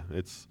service. it. Yeah,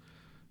 it's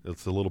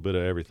a little bit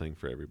of everything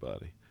for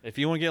everybody. If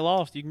you want to get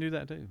lost, you can do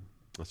that too.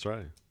 That's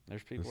right.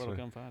 There's people That's that'll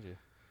right. come find you.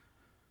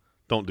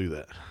 Don't do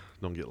that.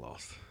 Don't get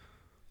lost.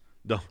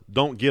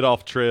 Don't get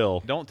off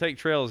trail. Don't take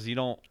trails you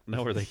don't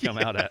know where they come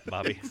out at,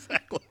 Bobby.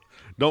 Exactly.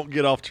 Don't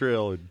get off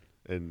trail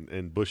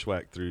and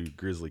bushwhack through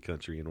grizzly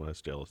country in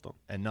West Yellowstone.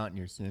 And not in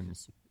your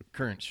Sims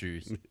current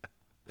shoes.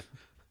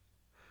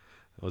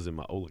 I was in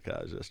my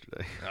Olakais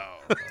yesterday. Oh,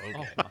 okay. Oh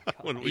my God.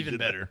 When we Even did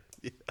better.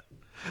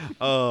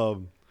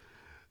 that.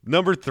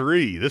 Number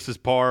 3. This is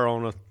par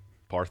on a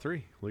Par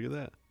 3. Look at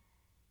that.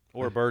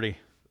 Or a birdie.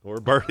 Or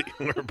a birdie.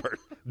 Or a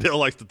birdie. Dale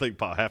likes to think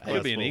half glass It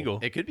could be an full. eagle.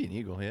 It could be an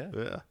eagle, yeah.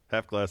 Yeah,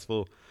 half glass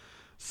full.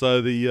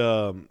 So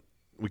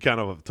we kind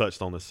of have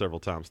touched on this several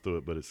times through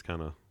it, but it's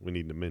kind of, we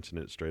need to mention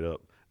it straight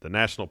up. The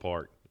national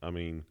park, I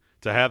mean,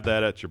 to have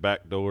that at your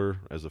back door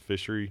as a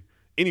fishery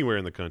anywhere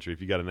in the country,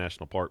 if you got a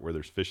national park where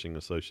there's fishing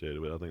associated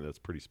with it, I think that's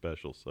pretty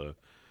special. So,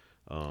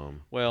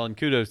 Well, and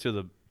kudos to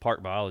the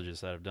park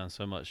biologists that have done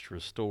so much to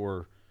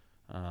restore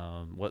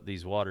what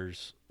these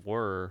waters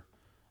were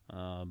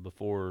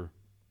before,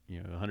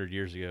 100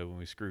 years ago when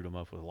we screwed them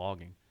up with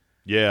logging.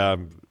 yeah,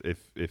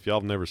 if y'all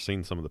have never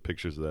seen some of the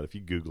pictures of that, if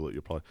you Google it,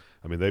 you'll probably,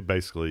 I mean, they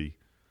basically,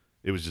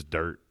 it was just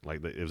dirt.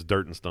 Like, it was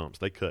dirt and stumps.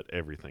 They cut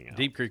everything out.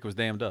 Deep Creek was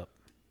dammed up.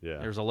 Yeah.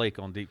 There's a lake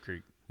on Deep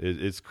Creek.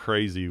 It's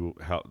crazy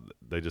how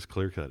they just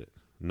clear cut it.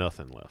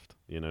 Nothing left.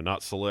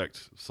 Not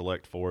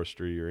select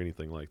forestry or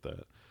anything like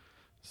that.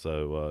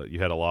 So you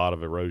had a lot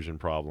of erosion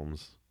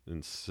problems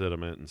and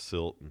sediment and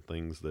silt and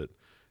things that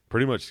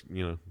pretty much,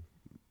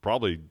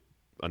 probably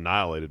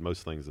annihilated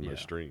most things in those Yeah.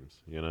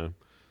 streams,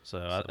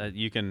 So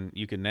you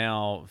can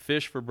now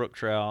fish for brook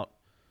trout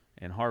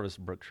and harvest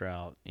brook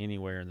trout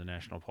anywhere in the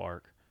national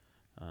park.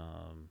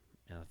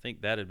 And I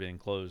think that had been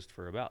closed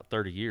for about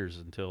 30 years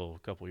until a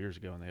couple years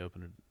ago when they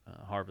opened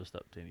harvest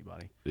up to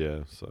anybody. Yeah,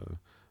 so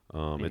it's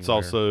Anywhere.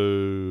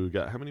 also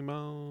got how many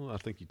miles? I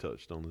think you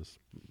touched on this.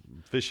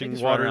 I Fishing think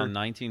it's water. right around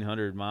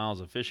 1,900 miles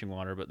of fishing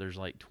water, but there's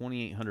like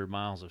 2,800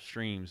 miles of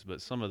streams.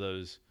 But some of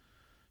those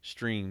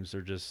streams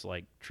are just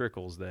like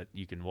trickles that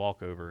you can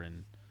walk over,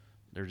 and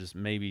they're just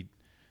maybe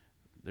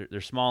they're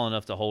small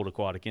enough to hold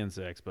aquatic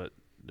insects, but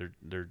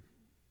they're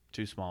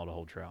too small to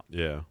hold trout.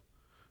 Yeah.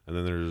 And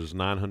then there's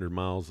 900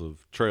 miles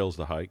of trails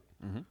to hike.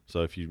 Mm-hmm.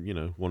 So if you,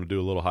 want to do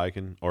a little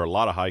hiking or a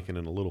lot of hiking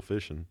and a little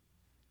fishing,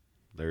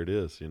 there it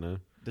is,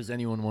 Does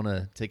anyone want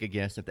to take a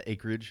guess at the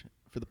acreage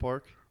for the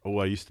park? Oh,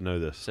 I used to know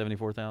this.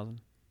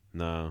 74,000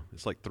 No,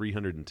 it's like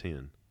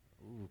 310.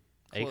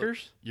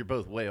 acres. You're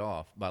both way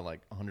off by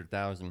like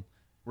 100,000.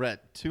 We're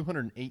at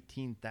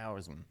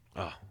 218,000.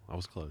 Oh, I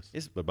was close.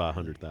 It's- But by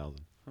 100,000.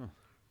 Huh.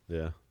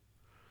 Yeah.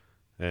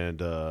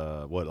 And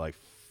like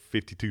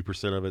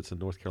 52% of it's in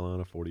North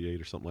Carolina, 48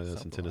 or something like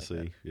that's in Something like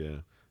Tennessee. Yeah.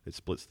 It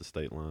splits the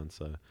state line.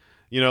 So,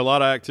 a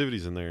lot of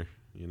activities in there,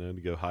 to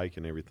go hike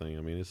and everything.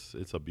 I mean,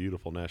 it's a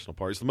beautiful national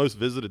park. It's the most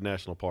visited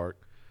national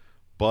park.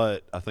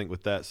 But I think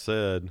with that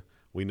said,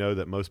 we know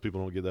that most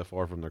people don't get that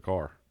far from their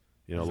car.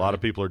 A lot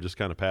of people are just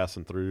kind of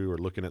passing through or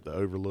looking at the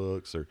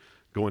overlooks or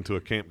going to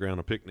a campground,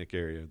 a picnic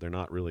area. They're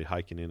not really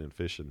hiking in and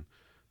fishing.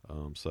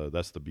 So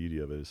that's the beauty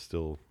of it. It's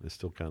still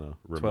kind of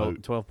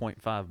remote.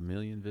 12.5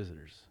 million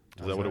visitors.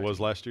 Is that what it was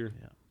last year?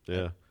 Yeah.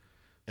 Yeah.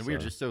 And we were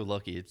just so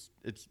lucky. It's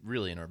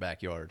really in our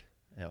backyard.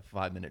 A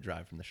 5-minute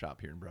drive from the shop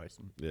here in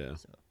Bryson. Yeah.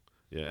 So.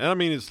 Yeah. And I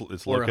mean, it's Or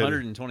located.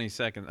 120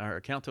 seconds, or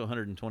count to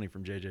 120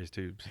 from JJ's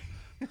Tubes.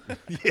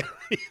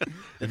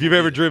 If you've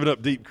ever driven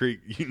up Deep Creek,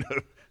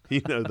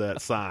 you know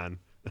that sign.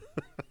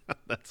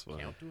 That's fine.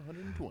 Count to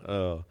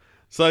 120.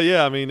 So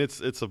yeah, I mean,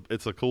 it's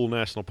a cool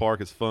national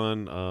park. It's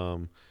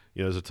fun.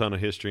 There's a ton of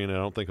history in it. I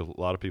don't think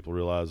a lot of people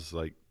realize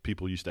like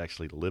people used to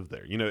actually live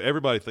there.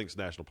 Everybody thinks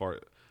national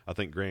park. I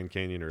think Grand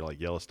Canyon or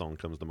like Yellowstone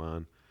comes to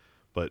mind,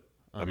 but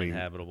I mean,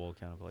 Uninhabitable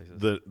kind of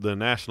places. the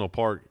national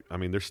park. I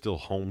mean, there's still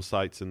home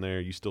sites in there.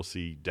 You still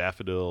see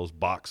daffodils,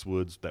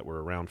 boxwoods that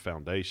were around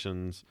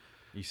foundations.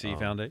 You see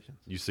foundations.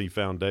 You see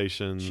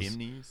foundations,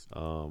 Chimneys.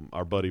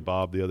 Our buddy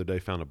Bob the other day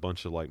found a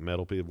bunch of like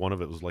metal pieces. One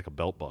of it was like a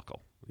belt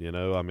buckle.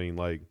 I mean,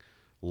 like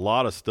a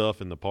lot of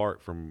stuff in the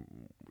park from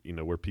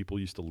where people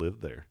used to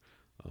live there.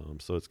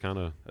 So it's kind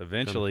of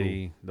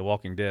Eventually, The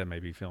Walking Dead may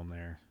be filmed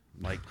there.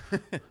 Like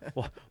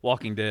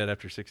Walking Dead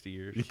after 60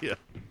 years. yeah.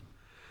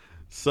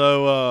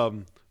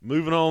 So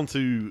moving on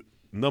to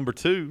number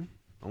 2,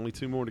 only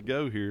 2 more to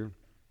go here.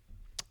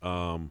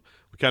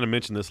 We kind of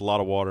mentioned this, a lot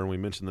of water, and we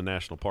mentioned the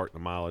national park, the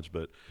mileage,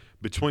 but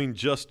between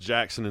just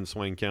Jackson and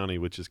Swain County,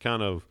 which is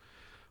kind of,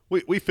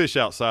 we fish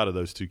outside of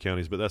those 2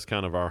 counties, but that's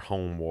kind of our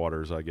home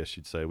waters, I guess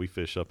you'd say. We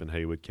fish up in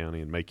Haywood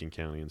County and Macon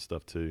County and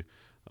stuff too.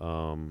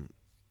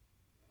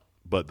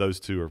 But those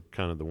 2 are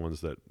kind of the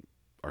ones that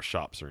our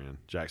shops are in.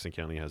 Jackson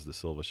County has the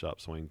Silva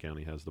shop. Swain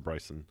County has the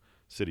Bryson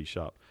City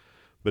shop.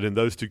 But in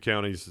those 2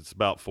 counties, it's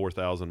about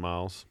 4,000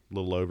 miles, a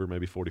little over,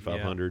 maybe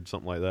 4,500,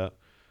 something like that,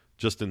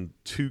 just in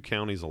 2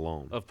 counties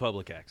alone Of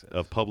public access.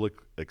 of public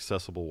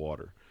accessible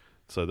water.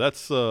 So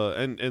that's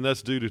and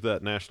that's due to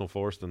that national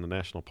forest and the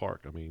national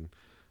park. I mean,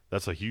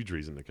 that's a huge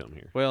reason to come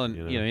here. Well, and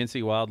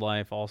NC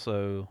Wildlife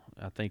also,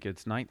 I think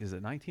it's is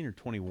it 19 or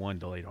 21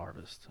 delayed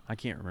harvest? I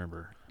can't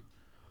remember.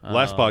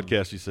 Last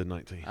podcast you said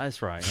 19.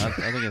 That's right. I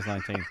think it's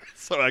 19.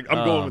 So I'm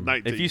going with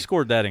 19. If you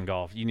scored that in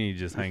golf, you need to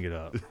just hang it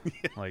up.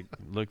 Like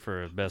look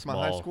for a best That's my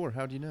ball. high score.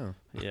 How do you know?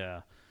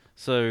 Yeah.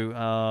 So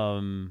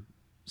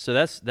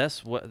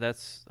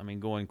that's I mean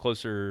going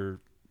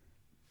closer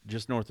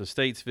just north of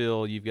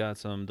Statesville, you've got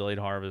some delayed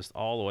harvest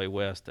all the way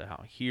west to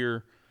out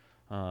here,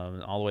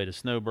 all the way to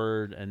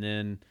Snowbird, and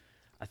then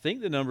I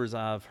think the numbers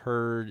I've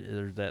heard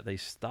is that they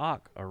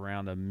stock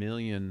around 1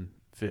 million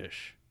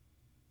fish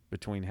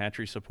between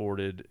hatchery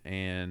supported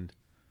and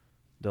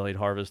delayed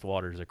harvest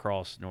waters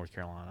across North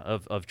Carolina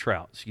of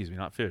trout. Excuse me,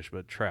 not fish,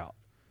 but trout.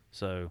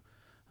 So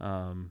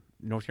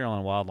North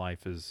Carolina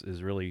wildlife is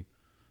really,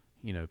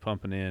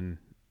 pumping in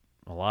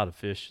a lot of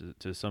fish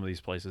to some of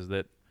these places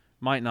that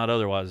might not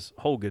otherwise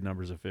hold good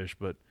numbers of fish,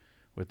 but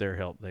with their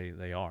help,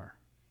 they are.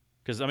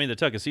 Because, the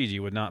Tuckasegee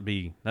would not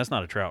be – that's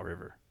not a trout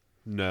river.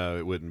 No,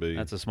 it wouldn't be.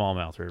 That's a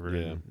smallmouth river.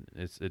 Yeah.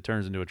 And it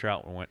turns into a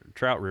trout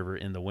river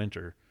in the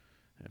winter,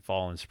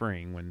 fall and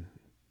spring when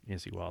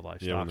NC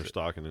Wildlife when stops they're it.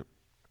 stocking it.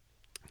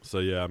 So,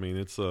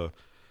 it's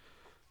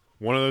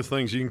one of those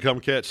things. You can come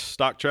catch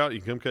stock trout. You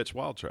can come catch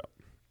wild trout,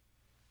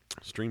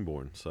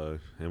 streamborn. So,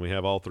 and we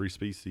have all three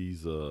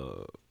species,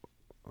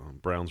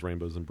 browns,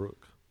 rainbows, and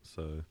brook.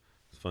 So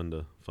it's fun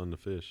to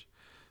fish.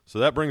 So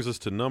that brings us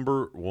to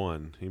number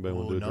one. Anybody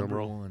want to do a drum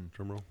roll? One.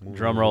 Drum roll.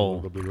 Drum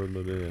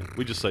roll.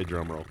 We just say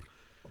drum roll.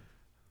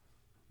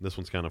 This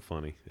one's kind of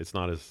funny. It's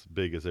not as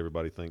big as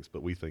everybody thinks,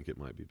 but we think it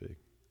might be big.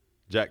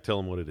 Jack, tell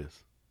them what it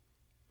is.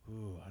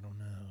 Ooh, I don't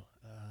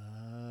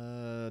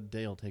know.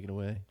 Dale, take it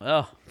away.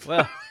 Oh,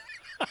 well,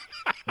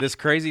 this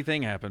crazy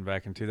thing happened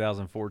back in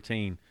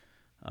 2014.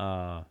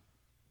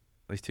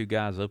 These two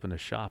guys opened a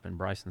shop in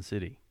Bryson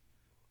City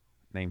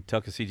named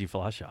Tuckasegee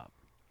Fly Shop.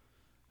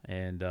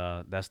 And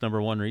that's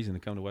number one reason to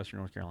come to Western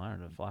North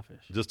Carolina to fly fish.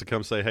 Just to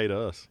come say hey to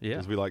us. Yeah.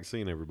 Because we like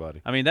seeing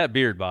everybody. That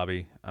beard,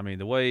 Bobby.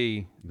 The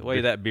way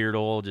that beard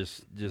oil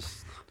just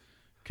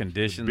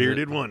conditions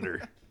Bearded it.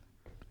 wonder.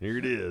 Here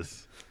it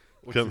is.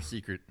 What's Come- your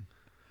secret?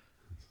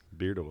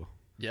 Beard oil.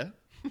 Yeah.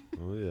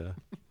 Oh, yeah.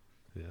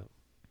 Yeah.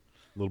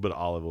 A little bit of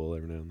olive oil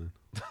every now and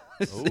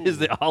then. Is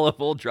the olive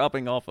oil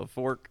dropping off a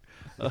fork?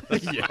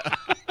 Yeah.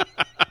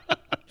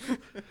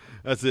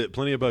 That's it.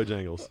 Plenty of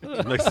Bojangles.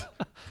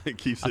 It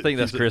keeps it. I think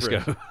that's keeps it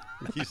Crisco.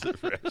 fresh. Keeps it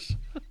fresh.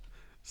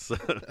 So,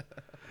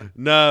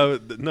 no,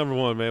 number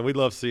one, man, we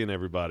love seeing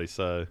everybody.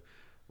 So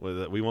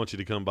we want you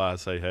to come by and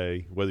say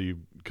hey. Whether you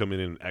come in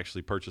and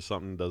actually purchase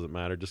something doesn't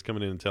matter. Just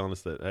coming in and telling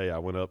us that, hey, I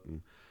went up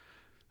and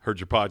heard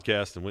your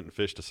podcast and went and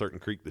fished a certain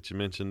creek that you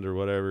mentioned or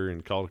whatever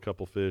and caught a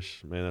couple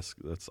fish. Man,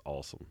 that's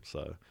awesome.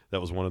 So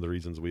that was one of the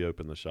reasons we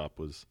opened the shop,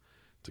 was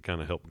to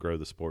kind of help grow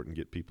the sport and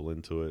get people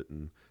into it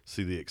and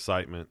see the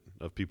excitement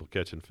of people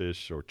catching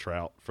fish or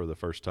trout for the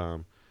first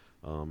time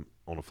on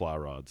a fly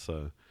rod.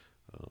 So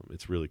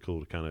it's really cool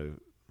to kind of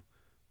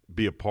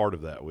be a part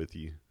of that with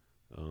you,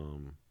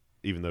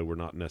 even though we're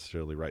not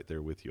necessarily right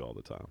there with you all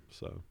the time.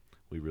 So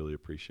we really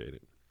appreciate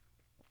it.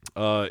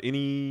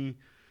 Anything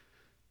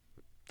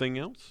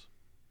else?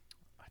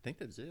 I think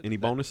that's it. Any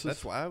bonuses?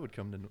 That's why I would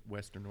come to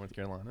Western North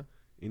Carolina.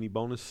 Any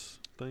bonus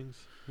things?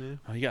 Yeah.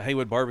 Oh, you got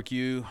Haywood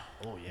Barbecue.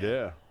 Oh,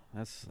 Yeah.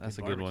 That's Good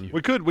a good one.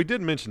 barbecue. We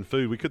did mention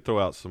food. We could throw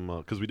out some,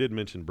 because we did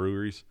mention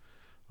breweries.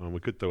 We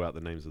could throw out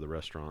the names of the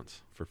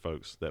restaurants for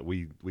folks that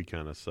we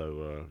kind of,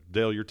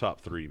 Dale, your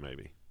top three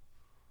maybe.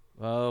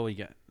 Oh, we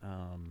got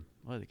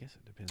well, I guess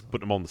it depends.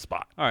 Putting them on the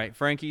spot. All right,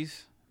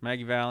 Frankie's,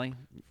 Maggie Valley.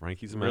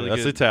 Frankie's, Really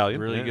that's good, Italian.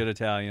 Really yeah. good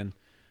Italian.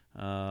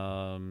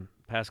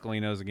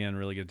 Pascalino's, again,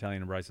 really good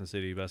Italian in Bryson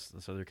City.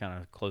 So they're kind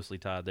of closely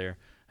tied there.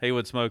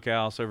 Haywood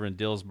Smokehouse over in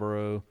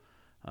Dillsboro.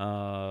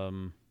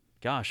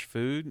 Gosh,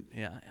 food.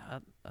 Yeah,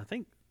 I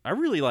think I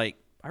really like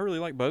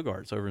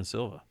Bogart's over in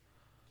Silva.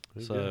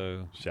 There you So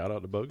go. Shout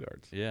out to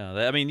Bogart's. yeah,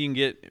 you can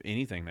get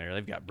anything there.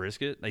 They've got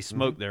brisket. They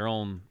smoke their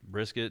own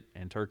brisket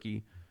and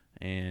turkey,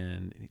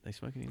 and they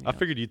smoke anything. I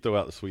figured you'd throw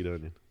out the sweet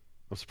onion.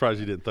 I'm surprised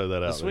you didn't throw that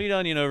The out. sweet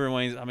onion over in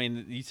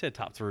Waynes. You said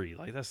top three.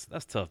 Like that's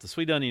tough. The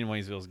sweet onion in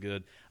Waynesville is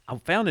good. I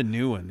found a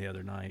new one the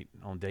other night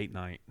on date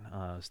night.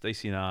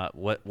 Stacy and I,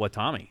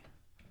 Watami.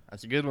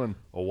 That's a good one.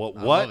 Oh, what?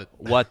 I love it.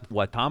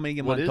 Watami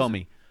and What is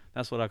Watami.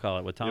 That's what I call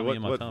it. Watami Yeah,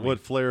 and what Watami.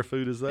 flair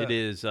food is that? It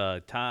is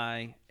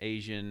Thai,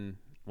 Asian,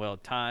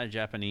 Thai,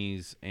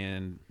 Japanese,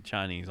 and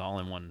Chinese all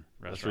in one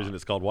That's the reason restaurant.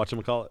 it's called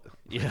whatchamacallit.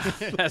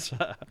 Yeah, that's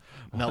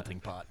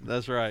Melting pot.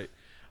 that's right.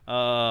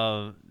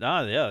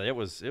 Yeah, it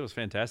was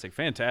fantastic.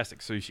 Fantastic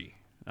sushi.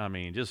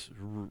 Just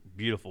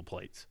beautiful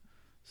plates.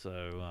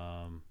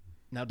 So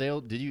Now,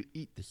 Dale, did you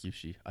eat the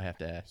sushi? I have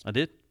to ask. I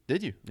did.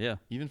 Did you? Yeah,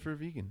 Even for a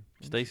vegan?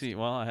 Stacy.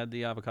 Well, I had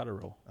the avocado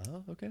roll.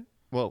 Oh, okay.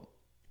 Well,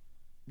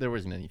 there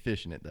wasn't any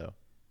fish in it, though.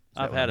 Is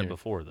that I've what had I'm it hearing?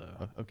 before though.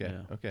 Oh, okay.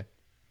 Yeah. Okay.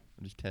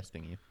 I'm just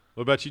testing you.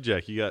 What about you,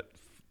 Jack? You got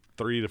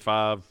 3 to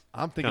 5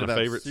 I'm thinking kind of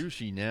about favorites?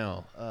 sushi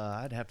now.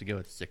 I'd have to go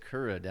with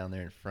Sakura down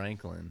there in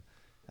Franklin.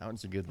 That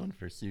one's a good one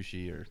for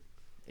sushi or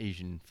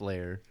Asian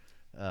flair.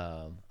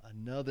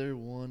 Another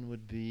one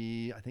would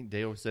be, I think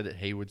Dale said it,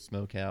 Haywood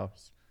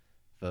Smokehouse,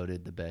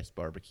 voted the best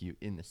barbecue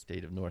in the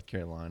state of North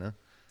Carolina.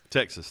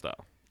 Texas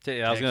style.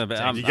 I was gonna.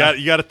 Texas.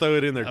 You got to throw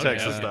it in there, Okay.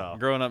 Texas style.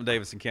 Growing up in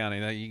Davidson County,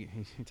 now you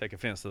take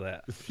offense to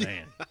that,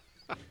 man.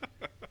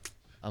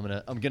 I'm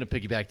gonna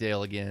piggyback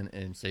Dale again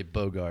and say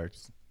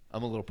Bogart's.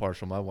 I'm a little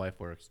partial. My wife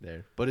works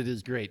there, but it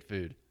is great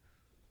food.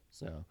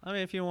 So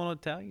If you want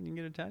Italian, you can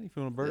get Italian. If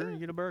you want a burger, Yeah, you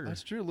get a burger.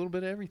 that's true. A little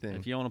bit of everything.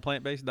 If you want a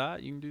plant-based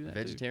diet, you can do that.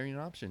 Vegetarian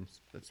options.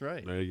 That's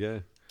right. There you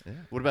go. Yeah.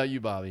 What about you,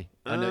 Bobby?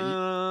 I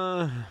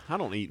know I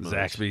don't eat Too. much.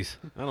 Zaxby's.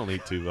 I don't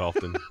eat too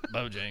often.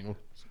 Bojangle.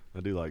 I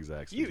do like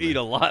Zaxby's. You man. eat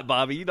a lot,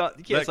 Bobby. You can't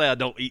That- say I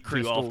don't eat too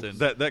Crystals. often.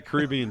 That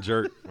Caribbean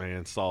jerk,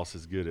 man, sauce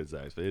is good at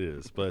Zaxby's. It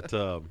is, but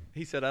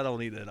He said I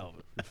don't eat that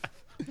often. I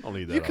don't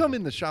need that. You come often.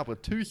 in the shop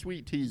with 2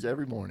 sweet teas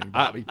every morning,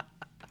 Bobby.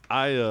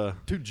 I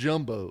 2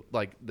 jumbo,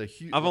 like the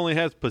huge. I've only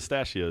had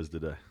pistachios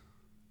today,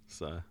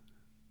 so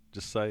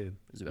just saying.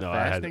 Is it a no,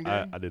 fasting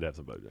day? I did have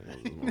some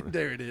Bojangles this morning.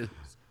 There it is.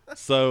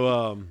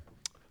 So,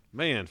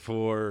 man,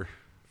 for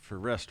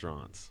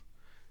restaurants,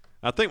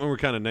 I think when we're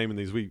kind of naming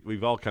these,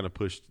 we've all kind of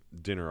pushed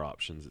dinner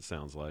options. It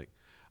sounds like.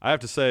 I have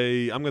to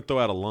say, I'm going to throw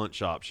out a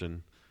lunch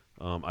option.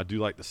 I do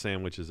like the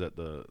sandwiches at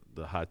the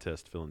High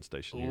Test filling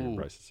station here in Ooh,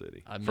 Bryson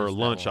City I for a missed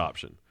that lunch one.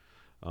 option.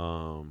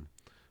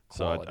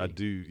 So I Quality.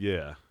 do,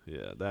 yeah,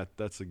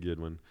 that's a good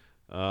one.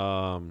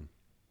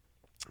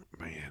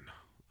 Man,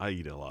 I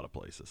eat at a lot of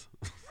places.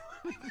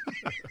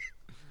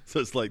 So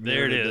it's like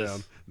There narrowing it it is.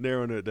 down.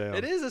 Narrowing it down.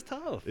 It is. It's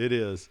tough. It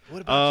is.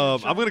 What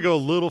about I'm going to go a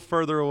little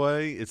further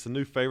away. It's a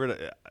new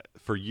favorite.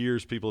 For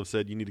years, people have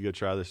said, you need to go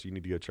try this. You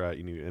need to go try it.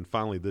 And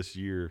finally this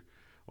year,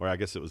 or I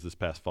guess it was this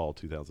past fall,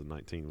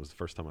 2019, was the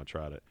first time I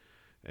tried it.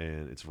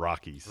 And it's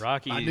Rocky's.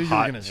 Rocky's. I knew you were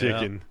Hot gonna say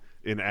chicken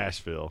in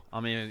Asheville. I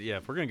mean, yeah.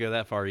 If we're gonna go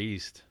that far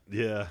east,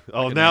 Yeah.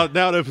 Oh, now it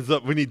opens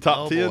up. We need top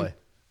Oh, 10. boy.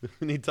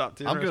 We need top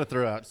 10. I'm going to restaurants.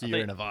 throw out I Sierra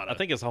think, Nevada. I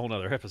think it's a whole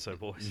nother episode,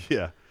 boys.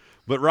 Yeah.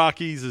 But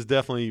Rocky's is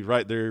definitely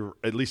right there,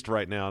 at least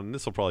right now. And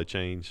this will probably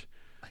change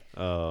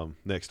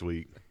next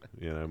week,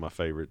 my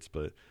favorites.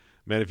 But,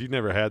 man, if you've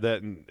never had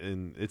that,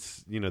 and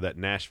it's, that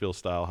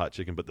Nashville-style hot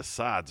chicken, but the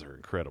sides are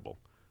incredible,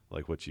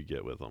 like what you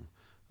get with them.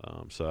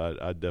 So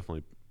I'd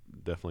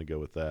definitely go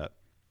with that.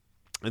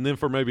 And then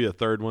for maybe a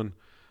third one,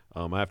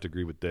 I have to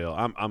agree with Dale.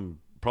 I'm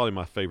probably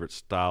my favorite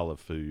style of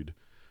food,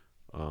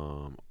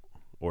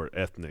 or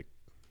ethnic.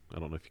 I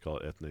don't know if you call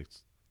it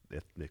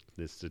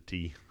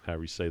ethnicity,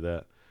 however you say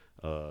that.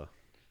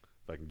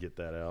 If I can get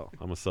that out,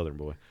 I'm a Southern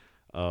boy.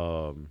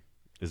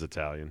 Is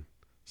Italian,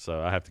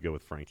 so I have to go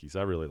with Frankie's.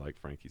 I really like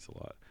Frankie's a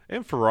lot,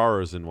 and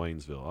Ferrara's in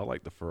Waynesville. I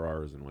like the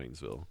Ferrara's in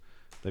Waynesville.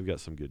 They've got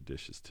some good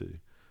dishes too.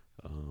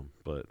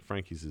 But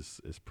Frankie's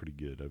is pretty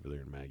good over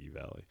there in Maggie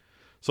Valley.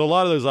 So a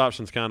lot of those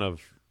options kind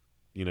of,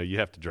 you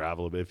have to drive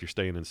a little bit. If you're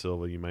staying in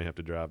Silva, you may have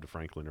to drive to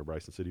Franklin or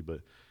Bryson City. But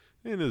at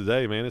the end of the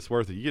day, man, it's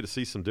worth it. You get to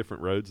see some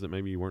different roads that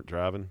maybe you weren't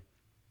driving.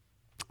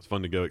 It's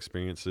fun to go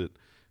experience it.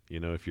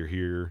 If you're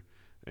here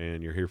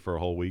and you're here for a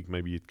whole week,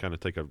 maybe you kind of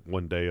take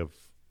one day of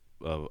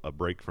a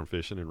break from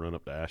fishing and run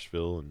up to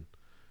Asheville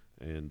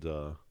and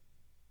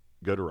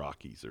go to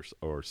Rockies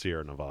or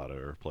Sierra Nevada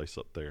or a place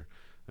up there.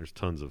 There's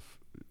tons of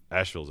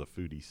Asheville's a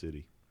foodie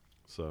city,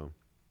 so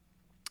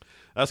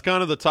that's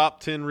kind of the top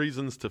 10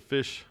 reasons to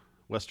fish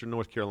Western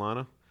North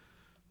Carolina.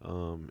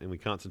 And we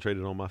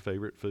concentrated on my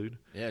favorite food.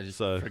 Yeah, just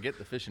So- forget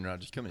the fishing rod.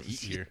 Just come and eat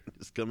here.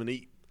 Just come and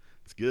eat.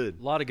 It's good.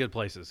 A lot of good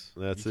places.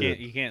 That's you it. Can't,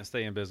 you can't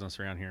stay in business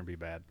around here and be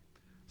bad.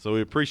 So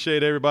we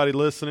appreciate everybody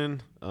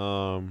listening.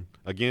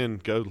 Again,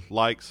 go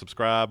like,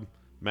 subscribe,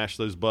 mash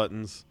those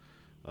buttons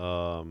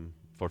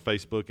for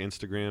Facebook,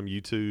 Instagram,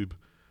 YouTube.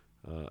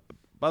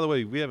 By the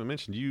way, we haven't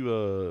mentioned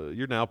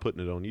you're now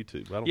putting it on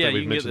YouTube. I don't Yeah, think you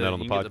we've can, mentioned that on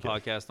you the can podcast. get the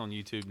podcast on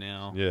YouTube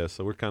now. Yeah,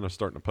 so we're kind of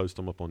starting to post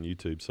them up on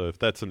YouTube. So if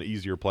that's an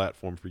easier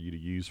platform for you to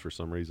use for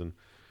some reason,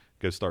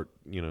 go start,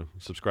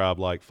 subscribe,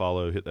 like,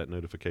 follow, hit that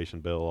notification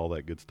bell, all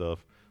that good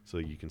stuff, so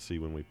you can see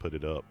when we put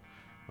it up.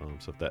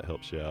 So if that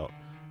helps you out.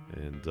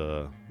 And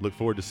look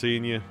forward to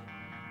seeing you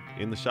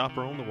in the shop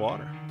or on the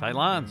water. Tight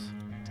lines.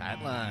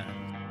 Tight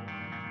lines.